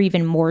is that you're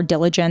even more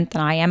diligent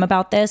than I am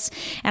about this.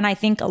 And I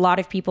think a lot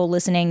of people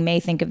listening may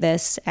think of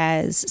this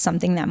as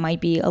something that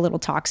might be a little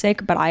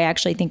toxic, but I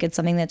actually think it's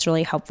something that's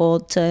really helpful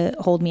to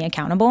hold me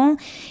accountable,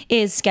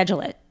 is schedule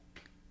it.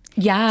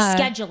 Yeah.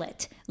 Schedule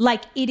it.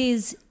 Like it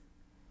is,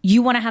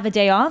 you want to have a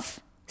day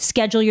off?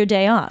 Schedule your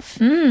day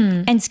off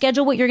and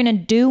schedule what you're going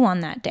to do on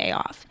that day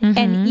off.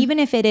 And even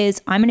if it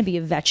is, I'm going to be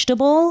a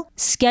vegetable,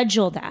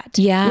 schedule that.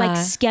 Yeah. Like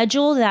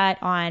schedule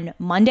that on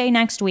Monday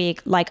next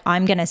week. Like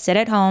I'm going to sit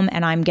at home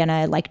and I'm going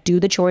to like do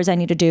the chores I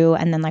need to do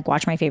and then like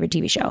watch my favorite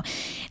TV show.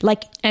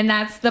 Like, and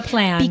that's the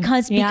plan.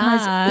 Because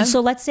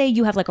so let's say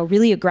you have like a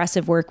really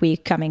aggressive work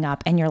week coming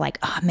up and you're like,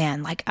 oh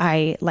man,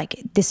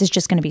 this is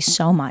just going to be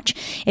so much.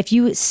 If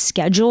you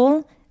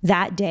schedule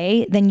that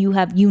day, then you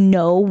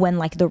know when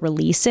like the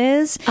release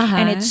is,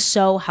 and it's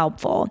so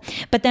helpful.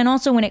 But then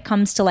also when it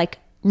comes to like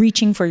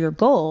reaching for your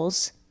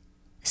goals,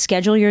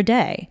 schedule your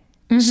day.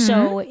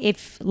 So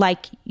if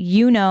like,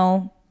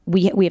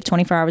 we have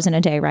 24 hours in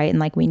a day, right? And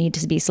like we need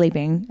to be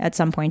sleeping at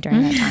some point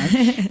during that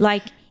time.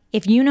 Like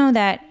if you know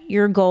that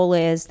your goal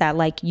is that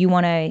like you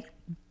want to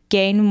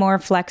gain more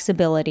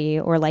flexibility,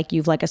 or like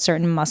you've like a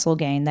certain muscle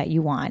gain that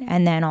you want,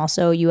 and then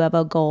also you have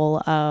a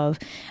goal of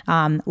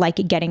like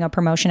getting a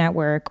promotion at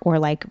work, or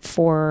like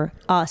for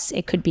us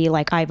it could be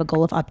like I have a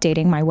goal of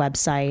updating my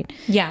website.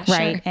 Yeah,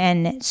 right. Sure.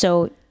 And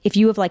so if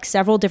you have like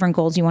several different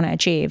goals you want to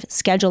achieve,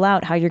 schedule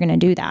out how you're going to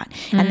do that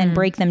and then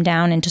break them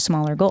down into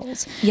smaller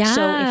goals. Yeah.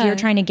 So if you're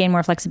trying to gain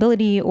more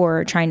flexibility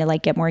or trying to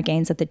like get more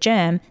gains at the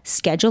gym,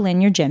 schedule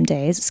in your gym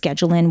days,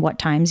 schedule in what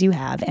times you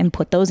have and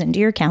put those into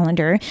your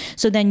calendar.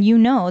 So then you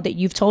know that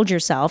you've told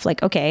yourself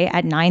like, okay,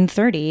 at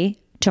 9:30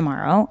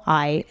 tomorrow,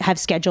 I have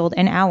scheduled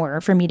an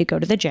hour for me to go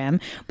to the gym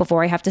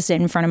before I have to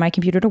sit in front of my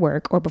computer to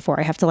work, or before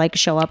I have to like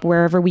show up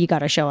wherever we got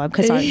to show up.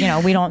 Cause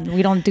we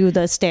don't do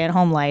the stay at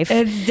home life.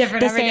 It's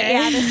different every day.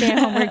 Yeah, the stay at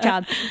home work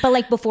job. But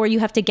like before you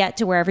have to get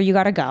to wherever you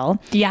got to go.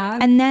 Yeah.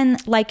 And then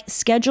like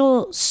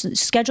schedule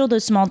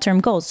those small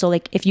term goals. So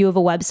like if you have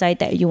a website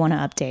that you want to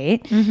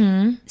update,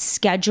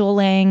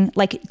 scheduling,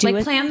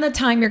 plan the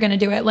time you're going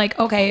to do it. Like,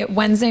 okay,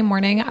 Wednesday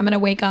morning, I'm going to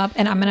wake up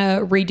and I'm going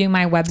to redo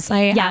my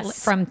website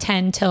from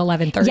 10 till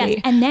 11:30.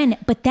 Yes,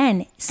 but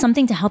then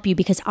something to help you,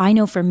 because I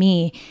know for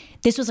me,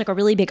 this was like a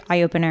really big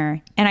eye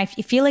opener, and I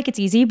feel like it's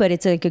easy, but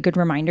it's like a good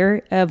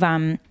reminder of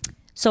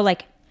so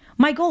like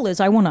my goal is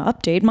I want to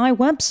update my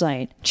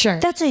website. Sure.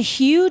 That's a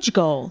huge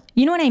goal.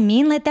 You know what I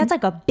mean? Like that's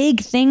like a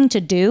big thing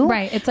to do.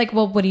 Right. It's like,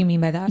 well, what do you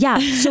mean by that? Yeah.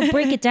 So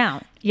break it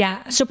down.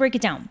 Yeah. So break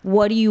it down.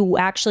 What do you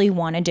actually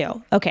want to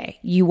do? Okay.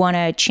 You want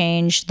to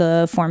change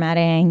the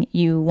formatting.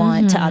 You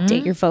want to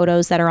update your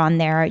photos that are on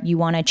there. You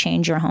want to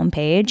change your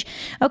homepage.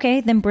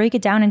 Okay. Then break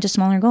it down into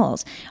smaller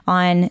goals.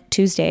 On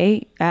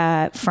Tuesday,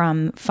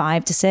 from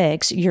 5 to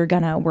 6, you're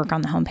going to work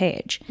on the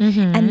homepage.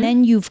 And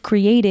then you've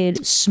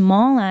created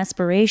small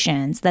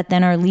aspirations that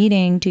then are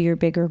leading to your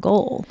bigger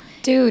goal.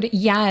 Dude,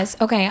 yes.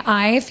 Okay.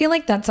 I feel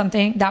like that's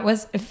something that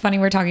was funny.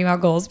 We're talking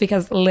about goals,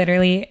 because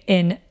literally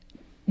in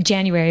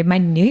January, my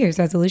New Year's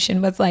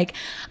resolution was like,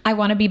 I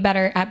want to be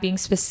better at being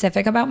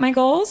specific about my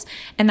goals.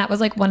 And that was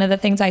like one of the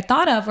things I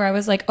thought of, where I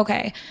was like,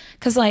 okay,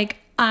 because like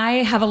I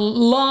have a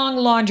long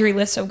laundry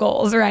list of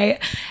goals,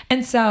 right?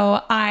 And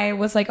so I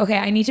was like, okay,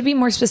 I need to be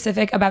more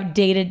specific about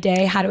day to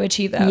day how to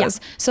achieve those. Yep.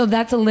 So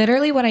that's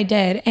literally what I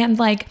did. And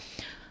like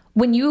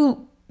when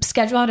you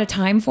schedule out a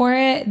time for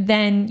it,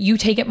 then you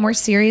take it more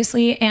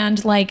seriously,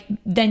 and like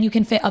then you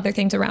can fit other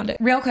things around it.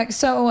 Real quick,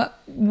 so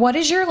what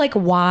is your like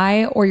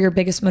why or your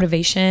biggest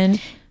motivation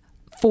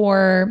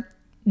for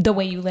the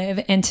way you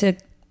live, and to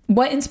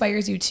what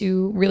inspires you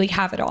to really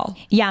have it all?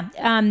 Yeah.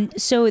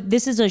 So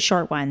this is a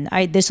short one.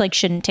 This like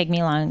shouldn't take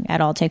me long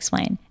at all to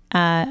explain.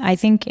 I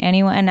think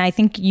anyone, and I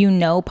think you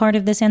know part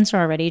of this answer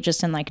already,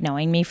 just in like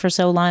knowing me for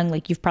so long.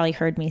 Like you've probably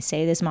heard me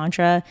say this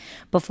mantra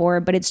before,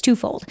 but it's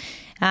twofold.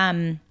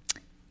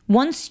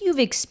 Once you've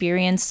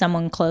experienced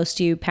someone close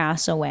to you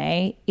pass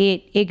away,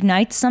 it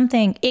ignites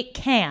something. It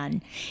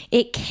can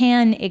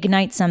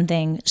ignite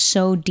something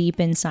so deep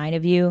inside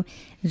of you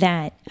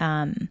that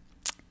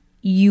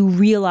you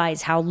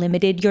realize how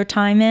limited your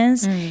time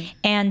is.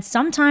 And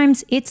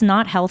sometimes it's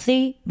not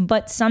healthy,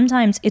 but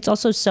sometimes it's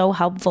also so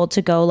helpful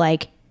to go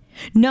like,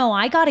 no,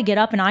 I got to get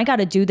up and I got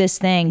to do this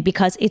thing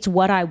because it's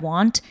what I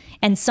want.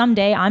 And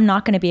someday I'm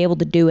not going to be able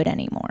to do it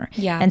anymore.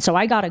 Yeah. And so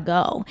I got to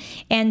go.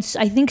 And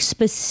I think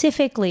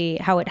specifically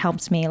how it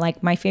helps me,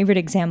 like my favorite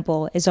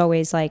example is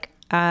always like,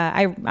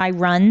 I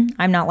run.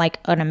 I'm not like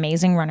an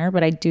amazing runner,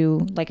 but I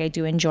do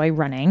enjoy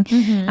running.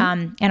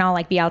 And I'll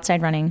like be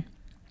outside running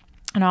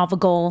and I'll have a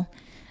goal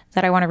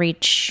that I want to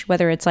reach,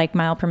 whether it's like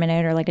mile per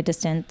minute or like a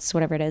distance,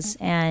 whatever it is.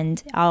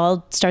 And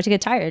I'll start to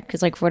get tired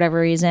because like for whatever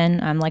reason,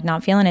 I'm like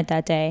not feeling it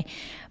that day.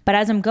 But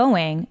as I'm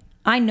going,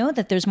 I know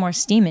that there's more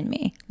steam in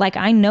me. Like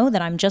I know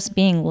that I'm just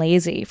being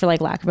lazy, for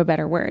like lack of a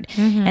better word.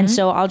 And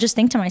so I'll just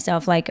think to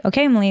myself like,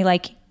 okay, Emily,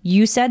 like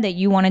you said that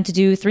you wanted to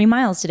do 3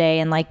 miles today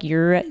and like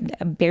you're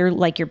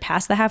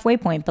past the halfway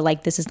point, but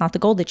like this is not the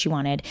goal that you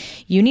wanted.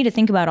 You need to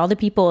think about all the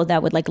people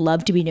that would like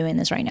love to be doing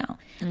this right now.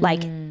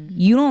 Like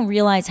you don't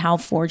realize how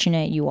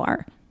fortunate you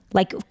are.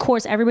 Like, of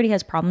course, everybody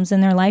has problems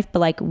in their life, but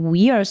like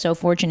we are so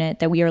fortunate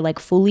that we are like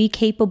fully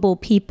capable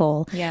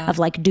people of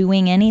like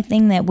doing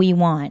anything that we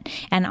want.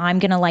 And I'm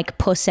going to like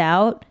puss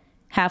out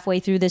halfway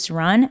through this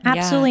run?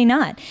 Absolutely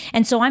not.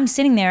 And so I'm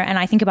sitting there and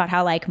I think about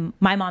how like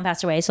my mom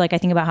passed away. So like I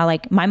think about how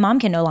like my mom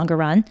can no longer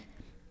run.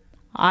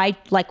 I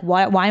like,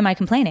 why am I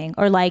complaining?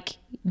 Or like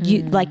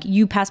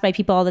you pass by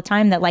people all the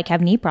time that like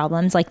have knee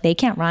problems, like they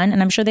can't run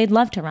and I'm sure they'd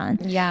love to run.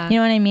 Yeah. You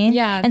know what I mean?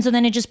 Yeah. And so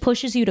then it just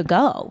pushes you to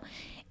go.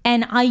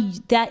 And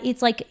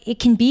it's like, it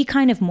can be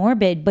kind of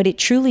morbid, but it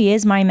truly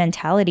is my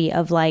mentality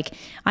of like,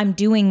 I'm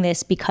doing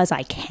this because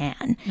I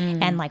can.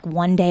 And like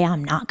one day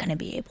I'm not going to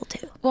be able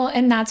to. Well,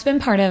 and that's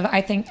been part of,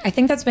 I think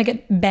that's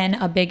been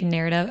a big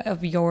narrative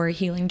of your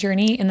healing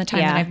journey in the time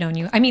that I've known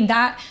you. I mean,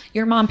 that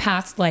your mom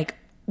passed like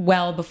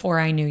well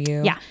before I knew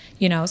you. Yeah.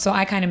 You know, so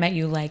I kind of met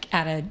you like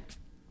at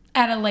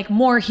a like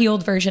more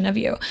healed version of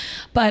you.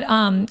 But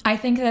I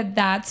think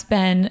that's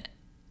been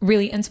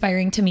really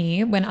inspiring to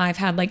me when I've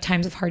had like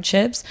times of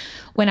hardships,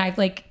 when I've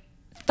like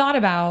thought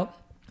about,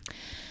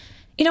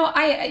 you know,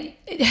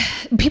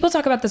 people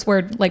talk about this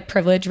word like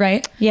privilege,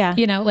 right? Yeah.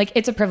 You know, like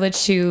it's a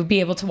privilege to be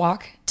able to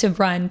walk, to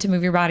run, to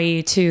move your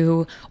body,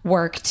 to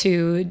work,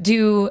 to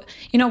do,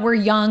 you know, we're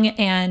young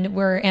and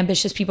we're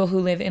ambitious people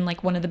who live in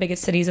like one of the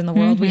biggest cities in the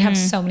world. We have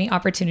so many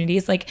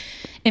opportunities like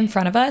in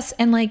front of us.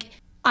 And like,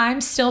 I'm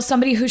still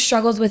somebody who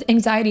struggles with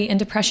anxiety and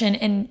depression,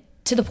 and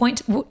to the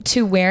point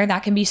to where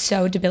that can be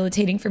so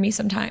debilitating for me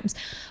sometimes.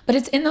 But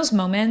it's in those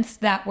moments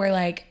that we're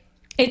like,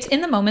 it's in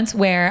the moments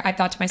where I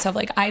thought to myself,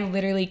 like, I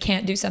literally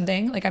can't do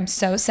something. Like I'm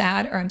so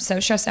sad or I'm so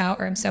stressed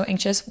out or I'm so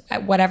anxious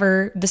at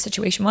whatever the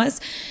situation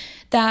was,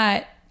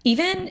 that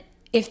even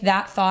if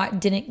that thought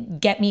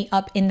didn't get me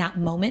up in that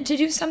moment to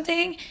do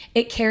something,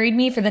 it carried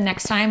me for the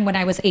next time when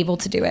I was able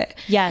to do it.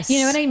 Yes.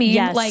 You know what I mean?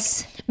 Yes.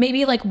 Like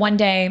maybe like one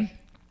day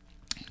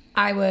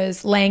I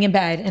was laying in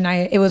bed and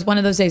it was one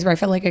of those days where I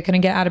felt like I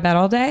couldn't get out of bed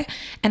all day.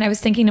 And I was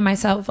thinking to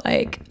myself,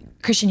 like,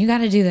 Christian, you got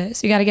to do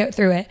this. You got to get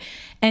through it.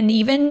 And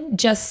even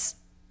just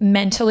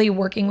mentally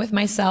working with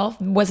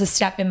myself was a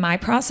step in my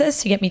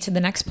process to get me to the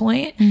next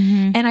point.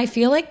 And I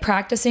feel like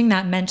practicing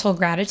that mental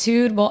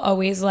gratitude will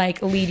always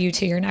like lead you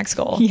to your next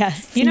goal.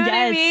 Yes. You know what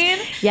I mean?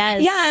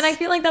 Yes. Yeah. And I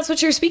feel like that's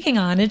what you're speaking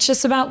on. It's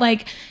just about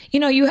like, you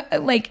know, you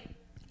like,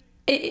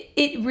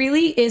 it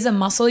really is a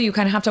muscle you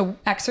kind of have to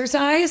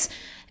exercise.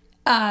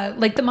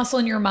 Like the muscle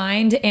in your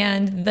mind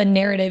and the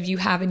narrative you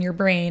have in your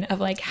brain of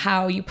like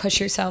how you push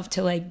yourself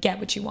to like get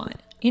what you want.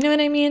 You know what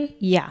I mean?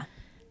 Yeah.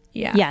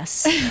 Yeah.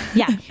 Yes.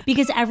 Yeah.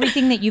 Because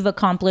everything that you've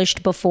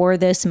accomplished before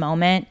this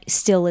moment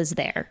still is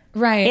there.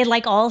 Right. It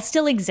like all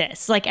still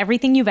exists. Like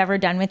everything you've ever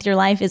done with your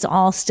life is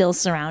all still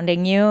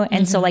surrounding you.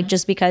 And so like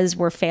just because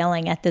we're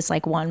failing at this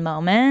like one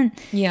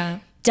moment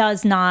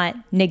does not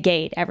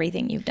negate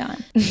everything you've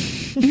done.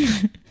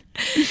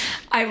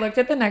 I looked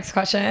at the next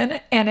question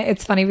and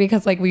it's funny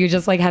because like we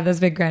just like had this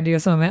big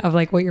grandiose moment of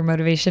like what your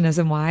motivation is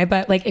and why,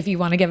 but like if you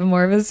want to give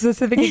more of a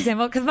specific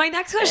example, because my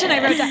next question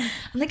I wrote down,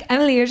 I'm like,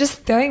 Emily, you're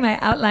just throwing my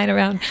outline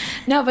around.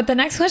 No, but the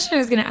next question I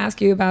was going to ask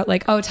you about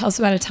like, oh, tell us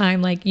about a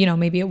time like, you know,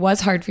 maybe it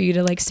was hard for you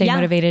to like stay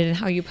motivated and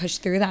how you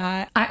pushed through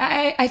that.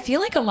 I feel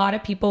like a lot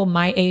of people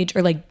my age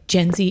or like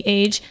Gen Z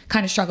age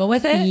kind of struggle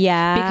with it.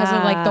 Yeah. Because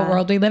of like the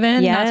world we live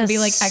in. Yes. Not to be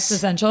like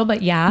existential,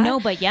 but yeah. No,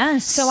 but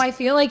yes. So I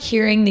feel like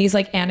hearing these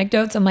like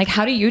anecdotes, I'm like,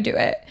 how do you do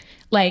it?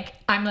 Like,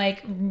 I'm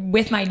like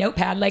with my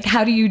notepad, like,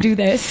 how do you do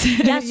this?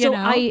 Yeah. That's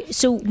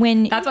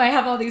why I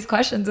have all these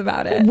questions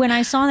about it. When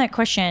I saw that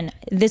question,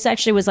 this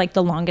actually was like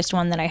the longest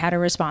one that I had a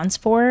response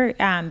for,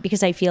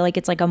 because I feel like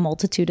it's like a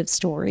multitude of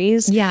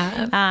stories.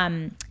 Yeah.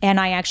 And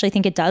I actually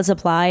think it does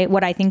apply.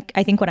 I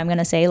think what I'm going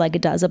to say, like,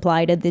 it does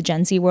apply to the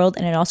Gen Z world,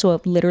 and it also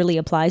literally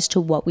applies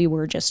to what we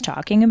were just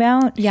talking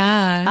about.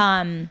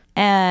 Yeah.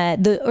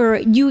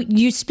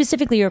 You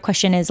specifically, your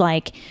question is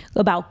like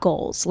about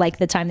goals, like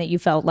the time that you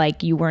felt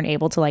like you weren't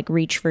able to like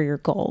reach for your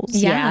goals.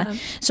 Yeah.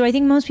 So I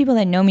think most people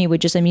that know me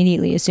would just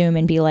immediately assume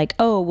and be like,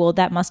 oh, well,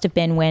 that must have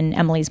been when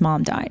Emily's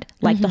mom died.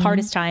 Like the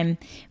hardest time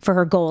for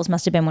her goals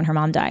must have been when her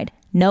mom died.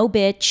 No,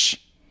 bitch.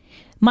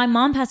 My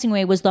mom passing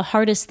away was the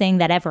hardest thing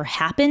that ever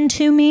happened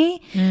to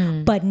me,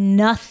 but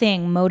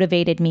nothing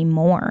motivated me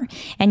more.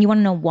 And you want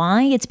to know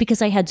why? It's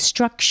because I had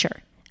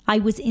structure. I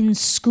was in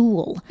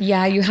school.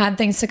 Yeah, you had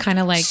things to kind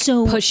of like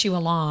push you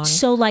along.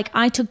 So like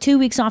I took 2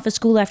 weeks off of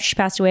school after she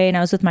passed away, and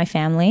I was with my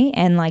family,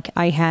 and like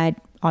I had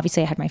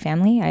my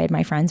family, I had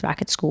my friends back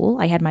at school,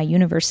 I had my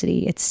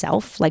university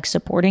itself like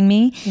supporting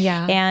me.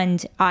 Yeah.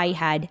 And I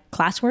had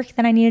classwork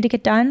that I needed to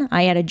get done.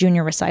 I had a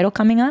junior recital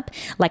coming up.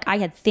 Like I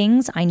had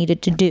things I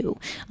needed to do.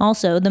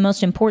 Also, the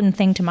most important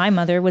thing to my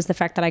mother was the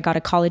fact that I got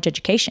a college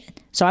education.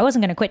 So I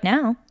wasn't going to quit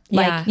now.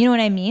 Like, you know what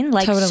I mean?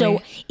 Like, totally.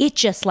 So it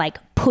just like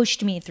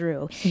pushed me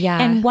through. Yeah.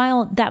 And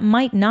while that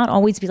might not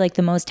always be like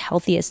the most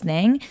healthiest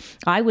thing,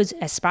 I was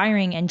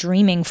aspiring and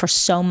dreaming for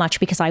so much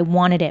because I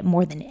wanted it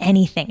more than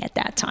anything at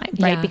that time,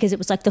 right? Yeah. Because it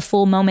was like the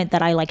full moment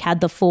that I like had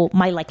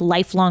my like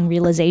lifelong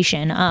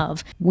realization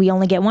of, we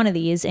only get one of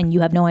these and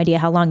you have no idea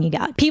how long you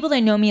got. People that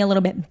know me a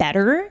little bit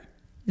better,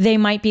 they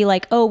might be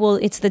like, oh, well,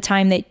 it's the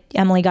time that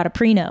Emily got a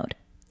pre-node.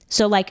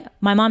 So like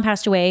my mom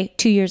passed away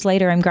 2 years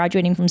later, I'm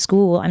graduating from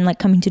school. I'm like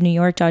coming to New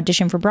York to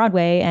audition for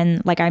Broadway.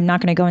 And like, I'm not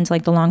going to go into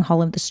like the long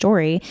haul of the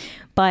story,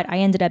 but I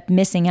ended up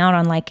missing out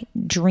on like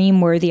dream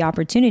worthy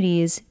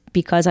opportunities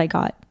because I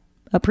got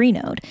a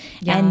pre-node.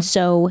 Yeah. And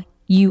so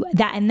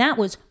that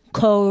was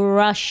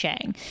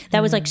crushing.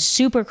 That was like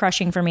super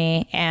crushing for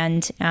me.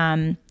 And,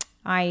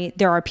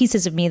 there are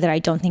pieces of me that I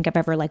don't think I've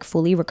ever like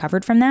fully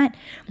recovered from that.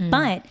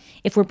 But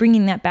if we're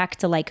bringing that back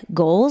to like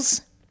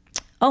goals,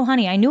 oh,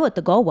 honey, I knew what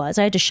the goal was.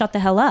 I had to shut the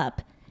hell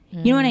up.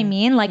 You know what I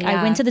mean? Like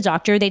I went to the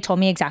doctor. They told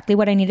me exactly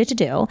what I needed to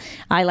do.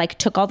 I like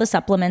took all the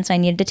supplements I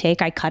needed to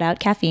take. I cut out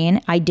caffeine.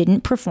 I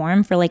didn't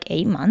perform for like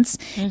 8 months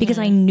because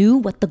I knew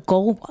what the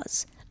goal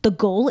was. The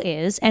goal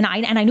is, and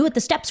I knew what the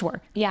steps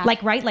were. Yeah.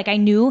 Like, right. Like I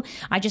knew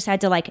I just had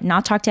to like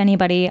not talk to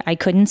anybody. I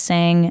couldn't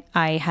sing.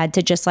 I had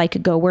to just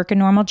like go work a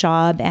normal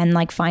job and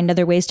like find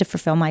other ways to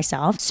fulfill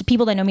myself. So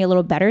people that know me a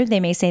little better, they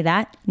may say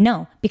that.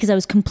 No, because I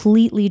was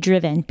completely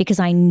driven because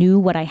I knew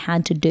what I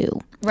had to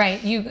do.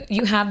 Right.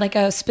 You had like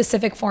a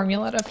specific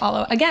formula to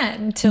follow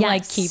again to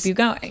like keep you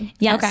going.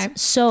 Yes. Okay.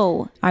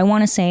 So I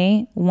want to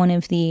say one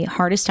of the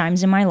hardest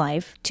times in my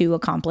life to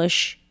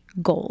accomplish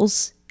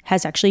goals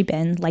has actually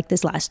been like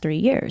this last 3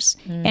 years.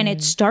 And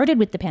it started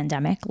with the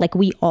pandemic. Like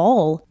we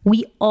all,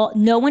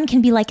 no one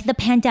can be like, the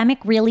pandemic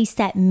really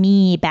set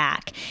me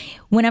back.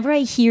 Whenever I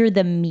hear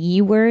the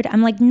me word,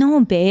 I'm like,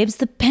 no, babes,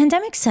 the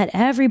pandemic set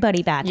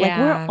everybody back. Yeah. Like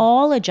we're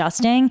all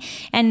adjusting.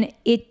 And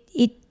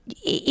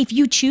if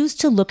you choose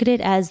to look at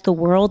it as the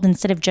world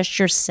instead of just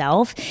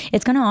yourself,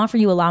 it's going to offer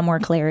you a lot more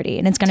clarity,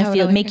 and it's going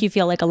to make you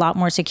feel like a lot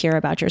more secure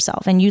about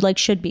yourself. And you like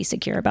should be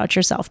secure about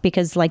yourself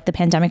because like the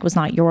pandemic was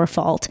not your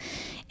fault.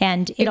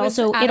 And it was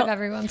also out of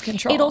everyone's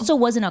control. It also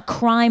wasn't a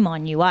crime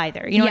on you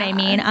either. You know what I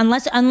mean?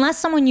 Unless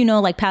someone you know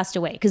like passed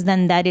away, because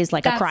then that is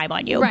like a crime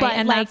on you. Right. But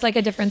and like, that's like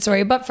a different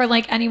story. But for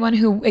like anyone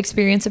who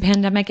experienced a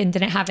pandemic and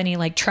didn't have any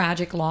like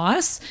tragic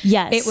loss,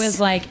 it was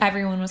like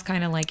everyone was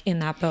kind of like in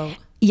that boat.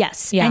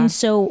 Yes. Yeah. And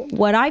so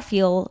what I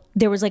feel,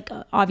 there was like,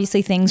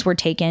 obviously things were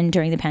taken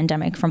during the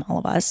pandemic from all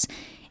of us.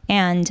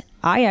 And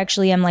I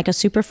actually am like a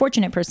super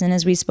fortunate person,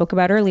 as we spoke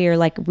about earlier.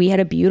 Like we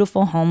had a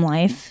beautiful home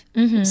life,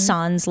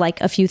 sans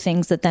like a few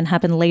things that then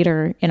happened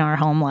later in our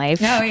home life.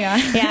 Oh yeah.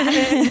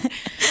 Yeah.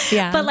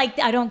 Yeah. But like,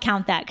 I don't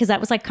count that because that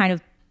was like kind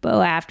of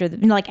after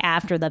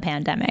the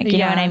pandemic, you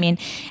know what I mean?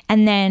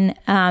 And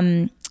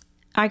then,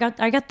 I got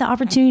the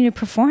opportunity to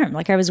perform.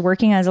 Like I was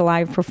working as a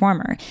live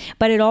performer,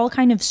 but it all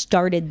kind of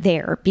started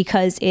there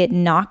because it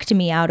knocked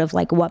me out of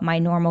like what my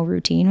normal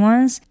routine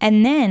was.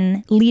 And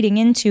then leading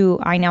into,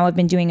 I now have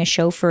been doing a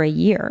show for a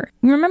year.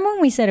 Remember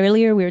when we said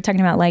earlier, we were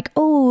talking about like,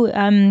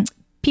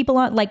 people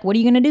are like, what are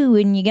you going to do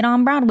when you get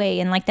on Broadway?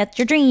 And like, that's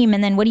your dream.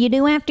 And then what do you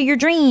do after your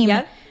dream?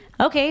 Yep.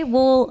 Okay,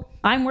 well,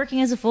 I'm working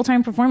as a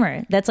full-time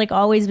performer. That's like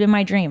always been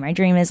my dream. My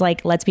dream is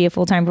like, let's be a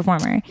full-time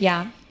performer.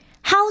 Yeah.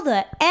 How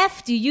the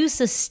F do you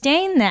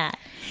sustain that?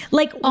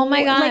 Like, oh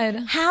my God.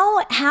 Like,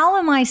 how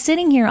am I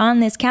sitting here on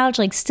this couch,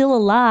 like still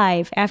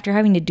alive after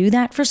having to do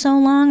that for so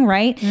long,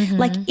 right?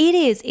 Like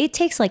it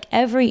takes like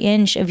every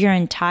inch of your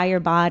entire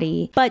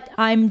body. But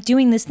I'm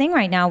doing this thing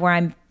right now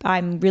where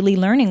I'm really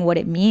learning what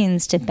it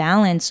means to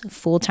balance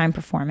full-time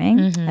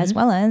performing, as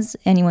well as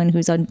anyone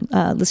who's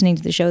listening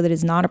to the show that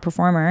is not a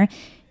performer.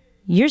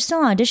 You're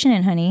still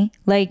auditioning, honey.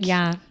 Like,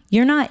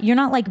 you're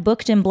not like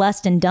booked and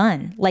blessed and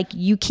done. Like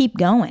you keep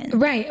going.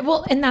 Right.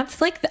 Well, and that's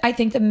like, I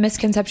think the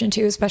misconception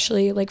too,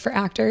 especially like for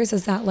actors,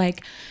 is that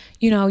like,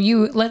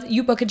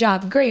 you book a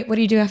job. Great. What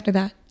do you do after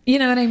that? You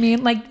know what I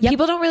mean? Like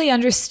people don't really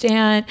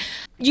understand.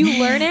 You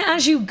learn it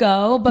as you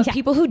go, but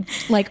people who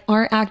like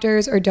aren't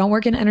actors or don't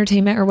work in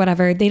entertainment or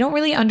whatever, they don't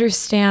really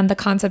understand the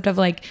concept of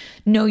like,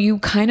 no, you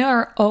kind of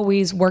are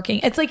always working.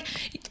 It's like,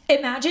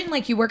 imagine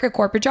like you work a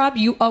corporate job.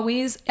 You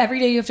always, every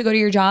day you have to go to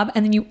your job,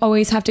 and then you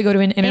always have to go to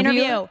an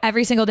interview.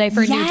 Every single day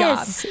for a new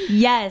job.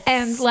 Yes.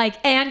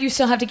 And you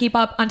still have to keep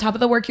up on top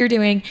of the work you're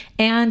doing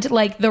and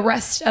like the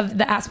rest of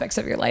the aspects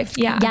of your life.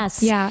 Yeah.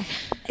 Yes. Yeah.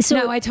 So,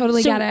 no, I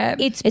totally get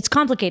it. It's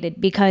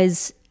complicated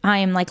because I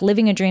am like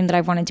living a dream that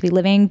I've wanted to be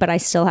living, but I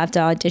still have to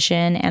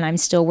audition and I'm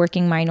still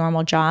working my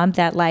normal job.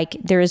 That like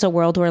there is a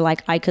world where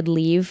like I could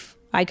leave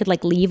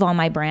all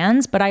my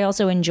brands, but I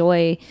also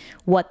enjoy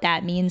what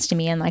that means to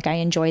me. And like, I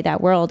enjoy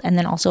that world. And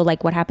then also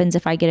like what happens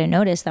if I get a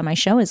notice that my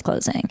show is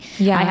closing?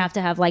 Yeah. I have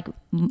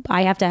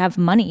to have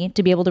money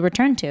to be able to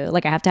return to,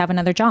 like I have to have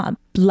another job.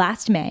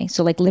 Last May,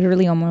 so like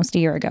literally almost a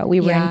year ago, we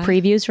were in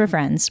previews for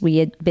Friends. We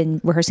had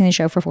been rehearsing the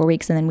show for 4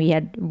 weeks and then we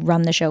had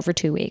run the show for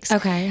 2 weeks.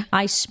 Okay.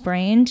 I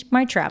sprained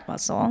my trap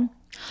muscle.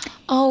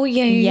 Oh,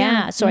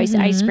 yeah. So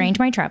I sprained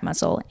my trap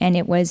muscle and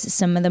it was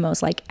some of the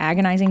most like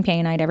agonizing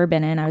pain I'd ever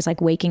been in. I was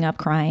like waking up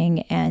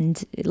crying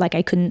and like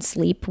I couldn't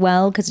sleep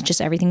well because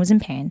just everything was in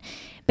pain.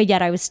 But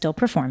yet I was still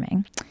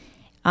performing.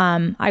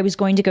 I was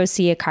going to go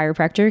see a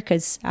chiropractor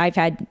because I've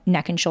had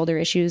neck and shoulder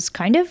issues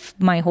kind of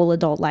my whole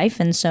adult life.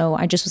 And so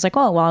I just was like,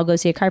 oh, well, I'll go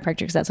see a chiropractor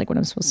because that's like what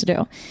I'm supposed to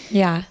do.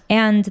 Yeah.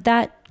 And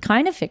that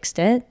kind of fixed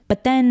it.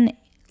 But then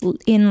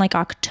in like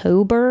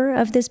October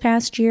of this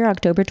past year,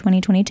 October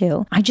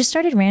 2022, I just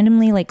started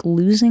randomly like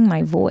losing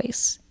my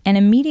voice. And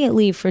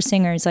immediately for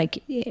singers,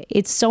 like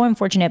it's so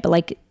unfortunate, but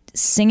like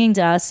singing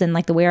to us and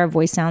like the way our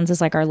voice sounds is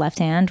like our left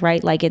hand,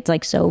 right? Like it's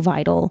like so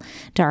vital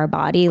to our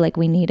body. Like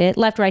we need it.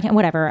 Left, right hand,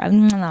 whatever. I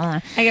get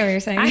what you're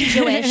saying. I'm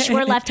Jewish.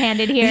 We're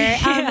left-handed here.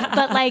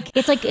 But like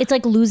it's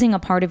like losing a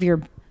part of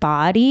your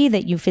body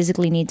that you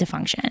physically need to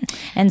function.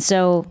 And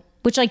so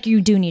which like you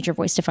do need your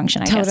voice to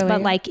function, I guess.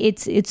 But like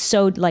it's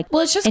so like,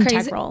 well, it's just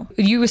integral.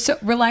 Crazy. You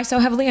rely so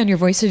heavily on your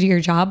voice to do your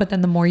job, but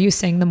then the more you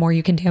sing, the more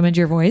you can damage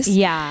your voice.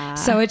 Yeah.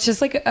 So it's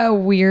just like a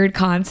weird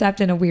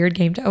concept and a weird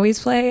game to always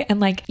play. And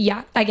like,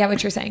 yeah, I get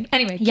what you're saying.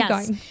 Anyway, keep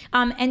going.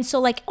 And so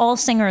like all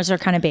singers are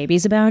kind of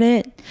babies about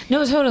it.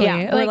 No, totally.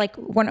 Yeah. We're like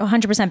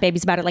 100%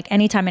 babies about it. Like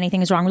anytime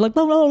anything is wrong, we're like,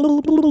 blah, blah, blah,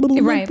 blah,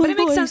 blah, right. But it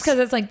makes sense because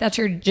it's like, that's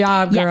your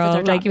job, girl.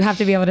 Yes, like you have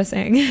to be able to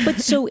sing.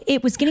 But so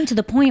it was getting to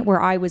the point where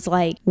I was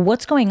like,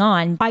 what's going on?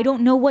 I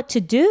don't know what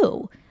to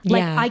do.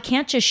 Like I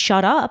can't just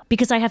shut up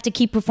because I have to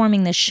keep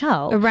performing this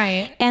show.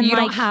 Right. And you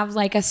don't have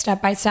like a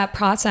step-by-step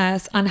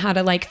process on how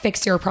to like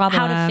fix your problem.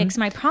 How to fix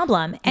my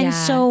problem. And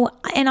so,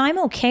 and I'm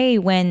okay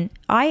when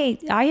I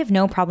have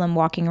no problem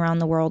walking around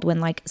the world when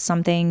like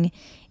something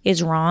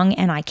is wrong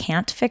and I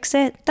can't fix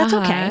it. That's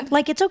okay.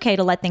 Like it's okay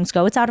to let things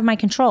go. It's out of my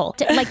control.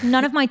 Like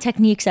none of my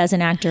techniques as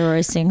an actor or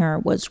a singer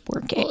was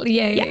working. Well,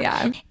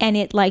 yeah. And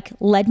it like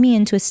led me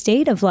into a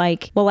state of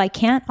like, well, I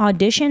can't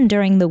audition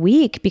during the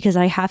week because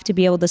I have to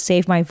be able to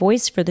save my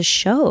voice for the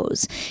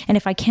shows. And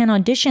if I can't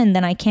audition,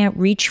 then I can't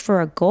reach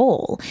for a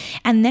goal.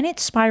 And then it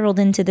spiraled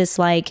into this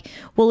like,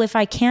 well, if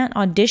I can't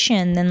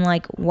audition, then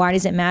like, why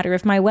does it matter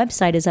if my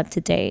website is up to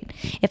date?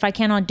 If I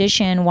can't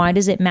audition, why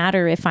does it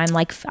matter if I'm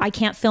like, I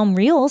can't film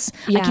reels?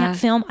 Yeah.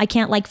 I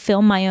can't like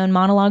film my own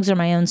monologues or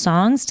my own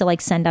songs to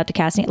like send out to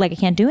casting. Like I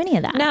can't do any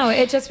of that. No,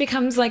 it just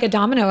becomes like a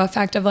domino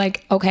effect of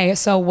like, okay,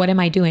 so what am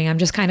I doing? I'm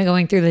just kind of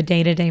going through the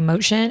day-to-day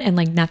motion and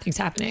like nothing's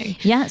happening.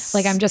 Yes.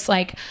 Like I'm just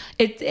like,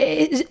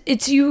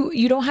 it's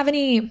you don't have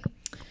any.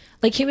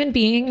 Like human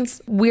beings,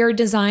 we're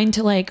designed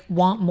to like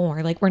want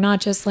more. Like we're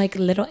not just like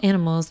little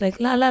animals, like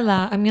la la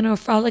la, I'm gonna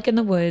frolic in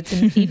the woods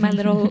and eat my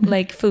little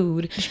like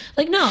food.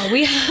 Like no,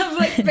 we have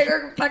like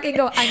bigger fucking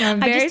goals. I know,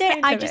 I'm very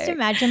I just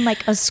imagine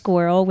like a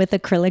squirrel with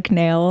acrylic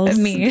nails.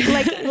 Me.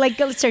 like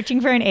go searching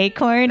for an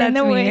acorn in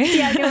the woods.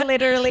 Yeah, no,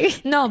 literally.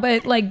 No,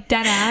 but like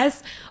dead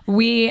ass,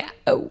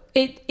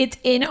 it's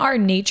in our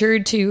nature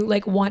to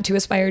like want to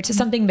aspire to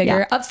something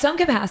bigger of some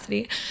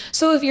capacity.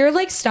 So if you're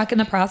like stuck in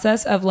the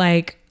process of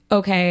like,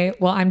 okay,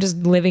 well, I'm just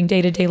living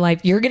day-to-day life,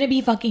 you're gonna be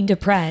fucking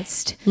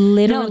depressed.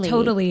 Literally. No,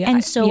 totally.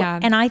 And so,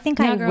 and I think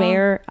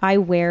I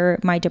wear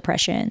my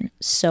depression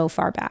so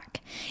far back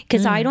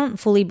because I don't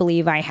fully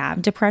believe I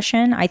have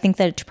depression. I think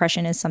that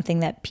depression is something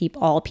that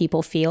all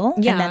people feel.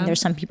 Yeah. And then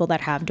there's some people that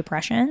have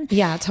depression.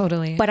 Yeah,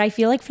 totally. But I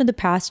feel like for the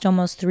past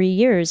almost 3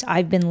 years,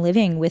 I've been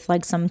living with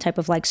like some type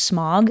of like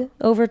smog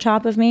over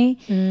top of me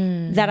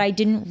that I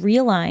didn't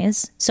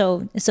realize.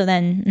 So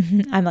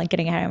then I'm like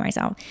getting ahead of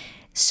myself.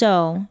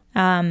 So,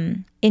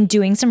 in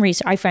doing some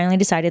research, I finally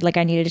decided like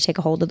I needed to take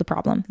a hold of the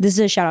problem. This is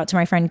a shout out to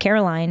my friend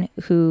Caroline,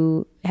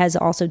 who has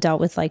also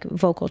dealt with like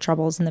vocal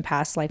troubles in the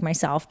past, like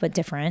myself, but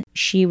different.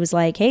 She was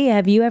like, hey,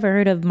 have you ever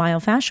heard of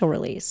myofascial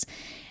release?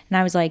 And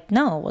I was like,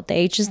 no, what the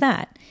H is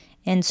that?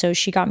 And so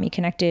she got me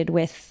connected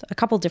with a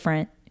couple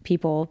different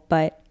people,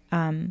 but,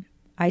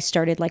 I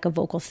started like a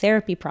vocal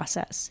therapy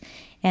process.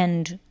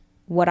 And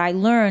what I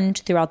learned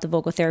throughout the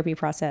vocal therapy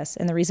process,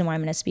 and the reason why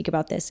I'm going to speak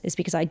about this is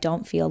because I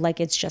don't feel like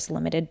it's just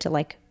limited to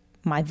like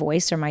my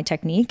voice or my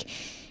technique.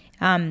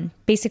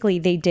 Basically,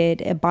 they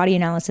did a body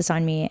analysis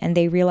on me and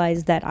they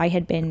realized that I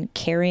had been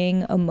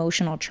carrying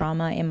emotional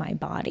trauma in my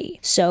body.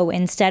 So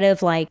instead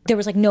of like, there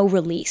was like no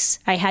release.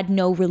 I had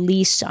no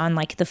release on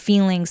like the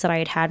feelings that I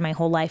had had my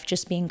whole life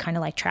just being kind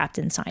of like trapped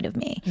inside of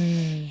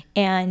me.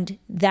 And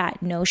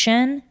that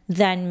notion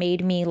then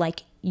made me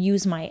like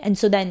use and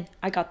so then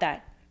I got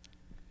that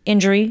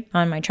injury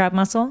on my trap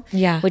muscle,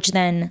 which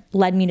then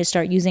led me to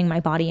start using my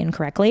body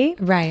incorrectly.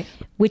 Right.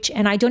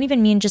 And I don't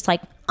even mean just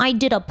like, I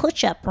did a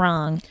push-up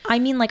wrong. I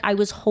mean, like I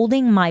was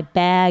holding my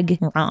bag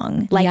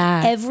wrong. Like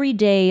every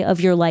day of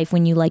your life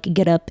when you like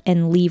get up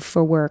and leave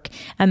for work,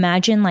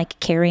 imagine like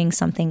carrying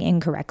something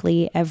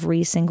incorrectly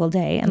every single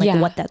day and like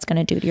what that's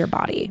going to do to your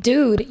body.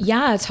 Dude,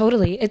 yeah,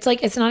 totally. It's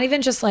like, it's not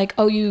even just like,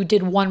 oh, you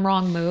did one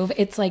wrong move.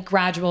 It's like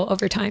gradual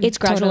over time. It's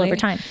gradual over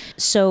time.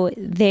 So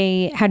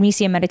they had me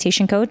see a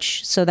meditation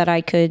coach so that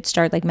I could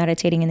start like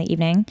meditating in the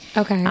evening.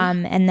 Okay.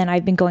 And then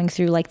I've been going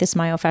through like this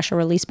myofascial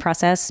release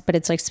process, but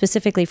it's like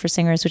specifically for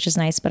singers, which is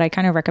nice. But I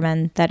kind of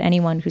recommend that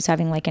anyone who's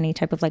having like any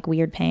type of like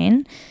weird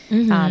pain,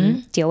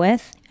 deal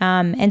with.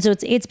 And so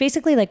it's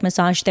basically like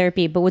massage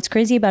therapy. But what's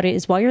crazy about it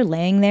is while you're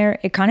laying there,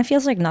 it kind of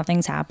feels like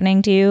nothing's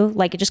happening to you.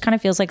 Like it just kind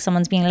of feels like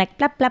someone's being like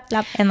blap, blap,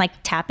 blap and like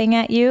tapping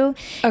at you.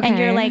 Okay. And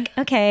you're like,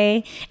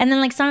 okay. And then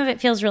like some of it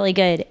feels really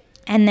good.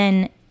 And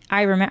then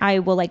I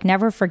will like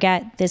never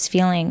forget this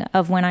feeling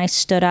of when I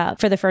stood up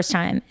for the first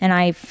time and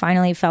I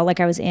finally felt like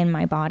I was in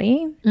my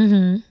body.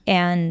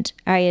 And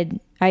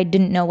I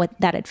didn't know what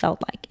that had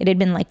felt like. It had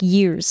been like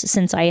years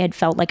since I had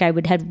felt like I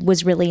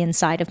was really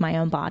inside of my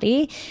own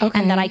body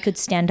and that I could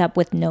stand up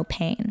with no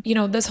pain. You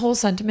know, this whole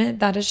sentiment,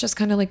 that is just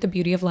kind of like the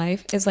beauty of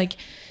life is like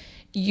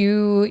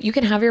you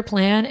can have your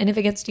plan and if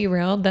it gets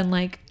derailed, then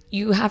like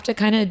you have to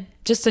kind of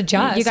just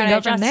adjust. You gotta and go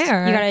adjust. From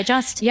there. You gotta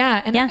adjust.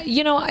 Yeah. And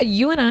you know,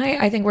 you and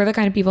I think we're the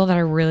kind of people that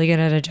are really good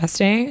at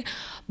adjusting,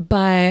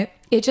 but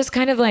it just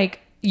kind of like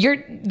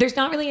there's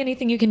not really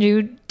anything you can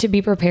do to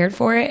be prepared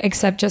for it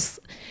except just,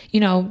 you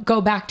know,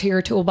 go back to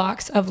your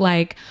toolbox of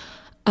like,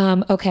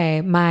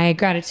 okay, my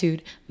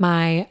gratitude,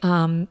 my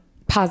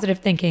positive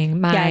thinking,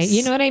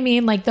 you know what I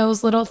mean? Like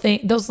those little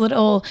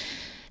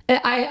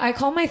I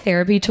call my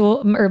therapy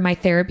tool or my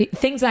therapy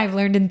things I've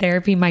learned in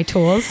therapy, my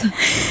tools.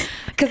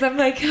 Cause I'm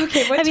like,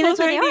 okay, what tools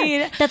do I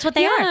need? That's what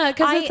they are. Yeah,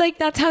 cause it's like,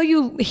 that's how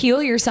you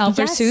heal yourself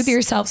or soothe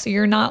yourself. So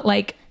you're not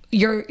like,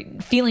 you're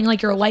feeling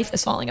like your life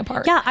is falling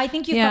apart. Yeah, I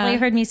think you've probably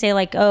heard me say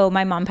like, oh,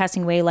 my mom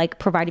passing away like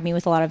provided me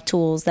with a lot of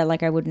tools that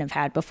like I wouldn't have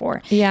had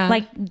before. Yeah.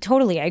 Like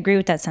totally, I agree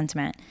with that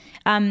sentiment.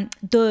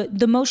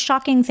 The most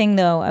shocking thing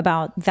though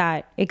about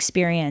that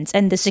experience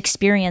and this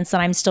experience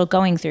that I'm still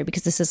going through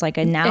because this is like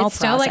a now it's process,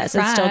 still like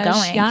it's still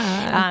going.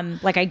 Yeah.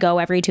 Like I go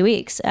every 2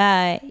 weeks,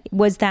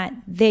 was that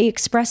they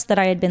expressed that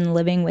I had been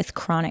living with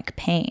chronic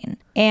pain.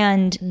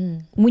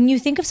 And when you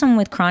think of someone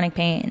with chronic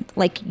pain,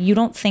 like you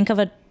don't think of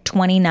a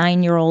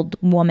 29-year-old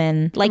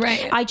woman. Like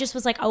I just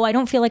was like, oh, I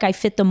don't feel like I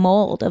fit the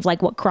mold of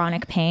like what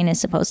chronic pain is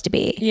supposed to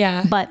be.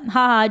 Yeah. But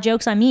haha,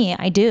 joke's on me.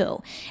 I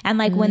do. And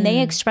like when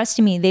they expressed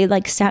to me, they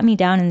like sat me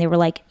down and they were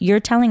like, you're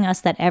telling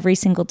us that every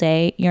single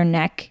day your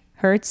neck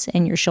hurts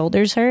and your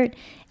shoulders hurt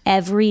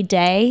every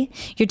day.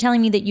 You're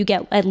telling me that you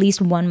get at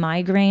least one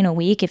migraine a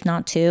week, if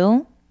not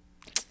two.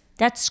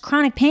 That's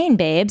chronic pain,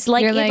 babes.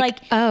 Like, you're like,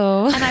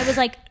 oh. And I was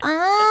like,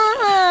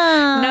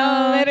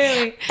 no,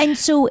 literally. And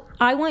so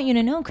I want you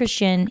to know,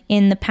 Christian,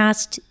 in the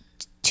past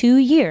 2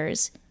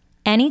 years,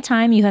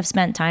 anytime you have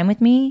spent time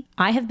with me,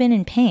 I have been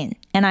in pain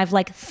and I've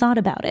like thought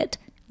about it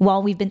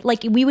while we've been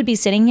like, we would be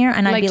sitting here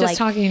and I'd be just like,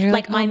 talking, you're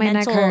like, my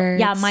mental, neck hurts.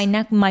 yeah,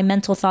 my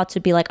mental thoughts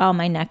would be like, oh,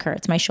 my neck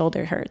hurts, my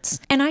shoulder hurts.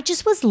 And I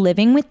just was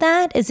living with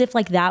that as if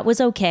like that was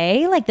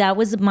okay. Like that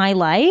was my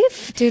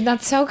life. Dude,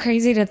 that's so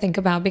crazy to think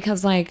about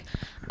because like,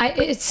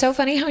 it's so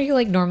funny how you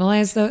like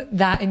normalize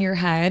that in your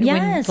head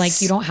when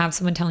like you don't have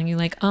someone telling you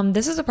like,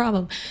 this is a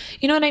problem.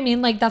 You know what I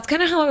mean? Like that's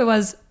kind of how it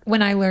was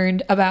when I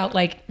learned about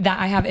like that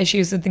I have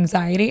issues with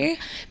anxiety,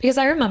 because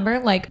I remember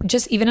like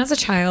just even as a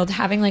child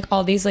having like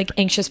all these like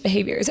anxious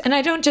behaviors. And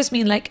I don't just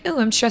mean like,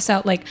 oh, I'm stressed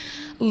out. Like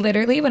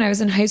literally when I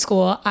was in high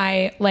school,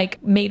 I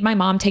like made my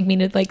mom take me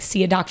to like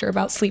see a doctor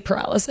about sleep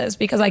paralysis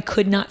because I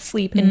could not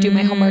sleep and do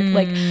my homework.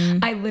 Like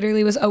I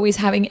literally was always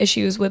having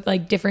issues with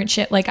like different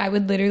shit. Like I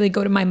would literally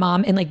go to my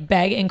mom and like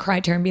beg and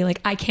cry to her and be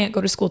like, I can't go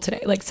to school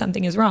today. Like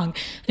something is wrong.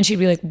 And she'd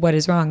be like, what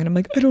is wrong? And I'm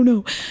like, I don't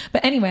know.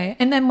 But anyway,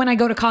 and then when I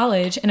go to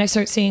college and I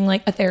start seeing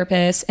like a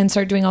therapist and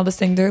start doing all this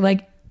thing, they're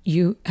like,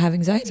 you have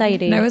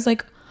anxiety. And I was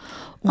like,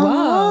 whoa.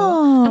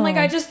 Oh. I'm like,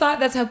 I just thought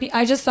that's how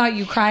I just thought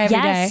you cry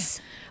every day.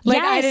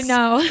 Like I didn't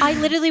know. I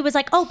literally was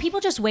like, oh, people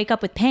just wake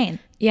up with pain.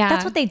 Yeah.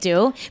 That's what they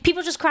do.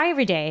 People just cry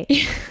every day.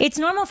 It's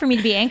normal for me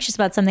to be anxious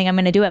about something I'm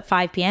going to do at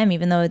 5 p.m.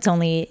 even though it's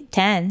only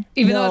 10.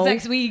 Even though it's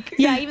next week.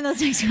 Yeah, even though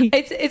it's next week.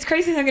 It's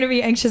crazy that I'm going to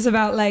be anxious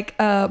about like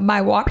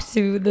my walk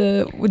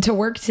to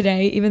work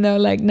today, even though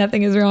like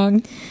nothing is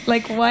wrong.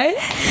 Like what?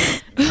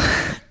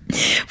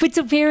 But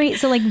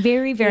it's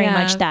very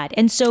much that.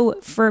 And so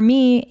for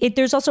me,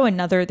 there's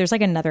another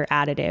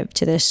additive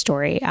to this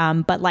story.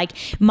 But like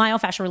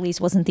myofascial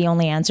release wasn't the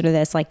only answer to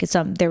this. Like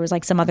there was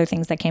like some other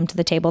things that came to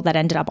the table that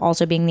ended up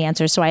also being the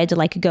answer. So I had to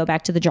like go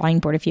back to the drawing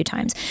board a few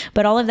times.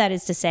 But all of that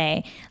is to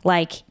say,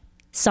 like,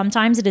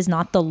 sometimes it is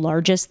not the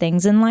largest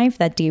things in life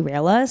that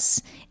derail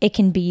us. It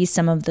can be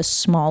some of the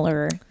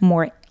smaller,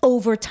 more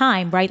over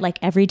time, right? Like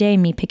every day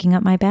me picking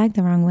up my bag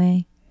the wrong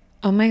way.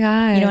 Oh my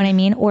God. You know what I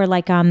mean? Or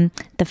like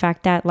the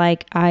fact that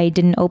like I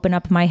didn't open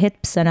up my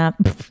hips enough.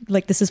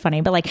 Like this is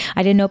funny, but like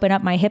I didn't open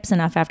up my hips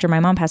enough after my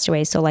mom passed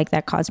away. So like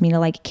that caused me to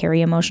like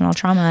carry emotional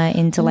trauma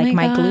into like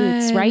my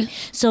glutes, right?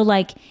 So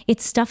like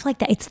it's stuff like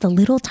that. It's the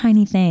little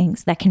tiny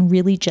things that can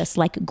really just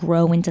like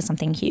grow into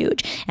something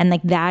huge. And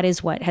like that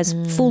is what has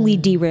fully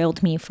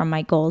derailed me from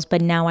my goals.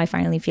 But now I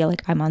finally feel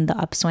like I'm on the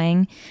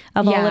upswing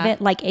of all of it.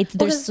 Like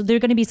there are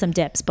going to be some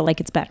dips, but like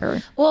it's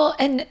better. Well,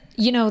 and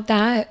you know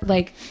that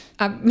like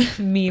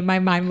my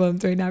mind blown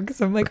right now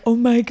because I'm like, oh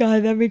my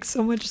God, that makes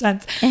so much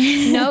sense.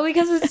 No,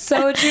 because it's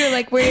so true.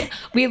 Like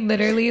we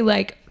literally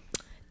like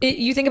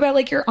you think about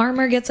like your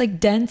armor gets like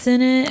dents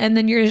in it and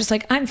then you're just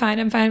like, I'm fine.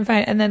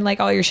 And then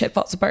like all your shit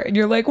falls apart and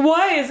you're like,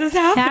 why is this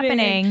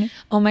happening?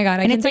 Oh my God.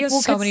 I can think of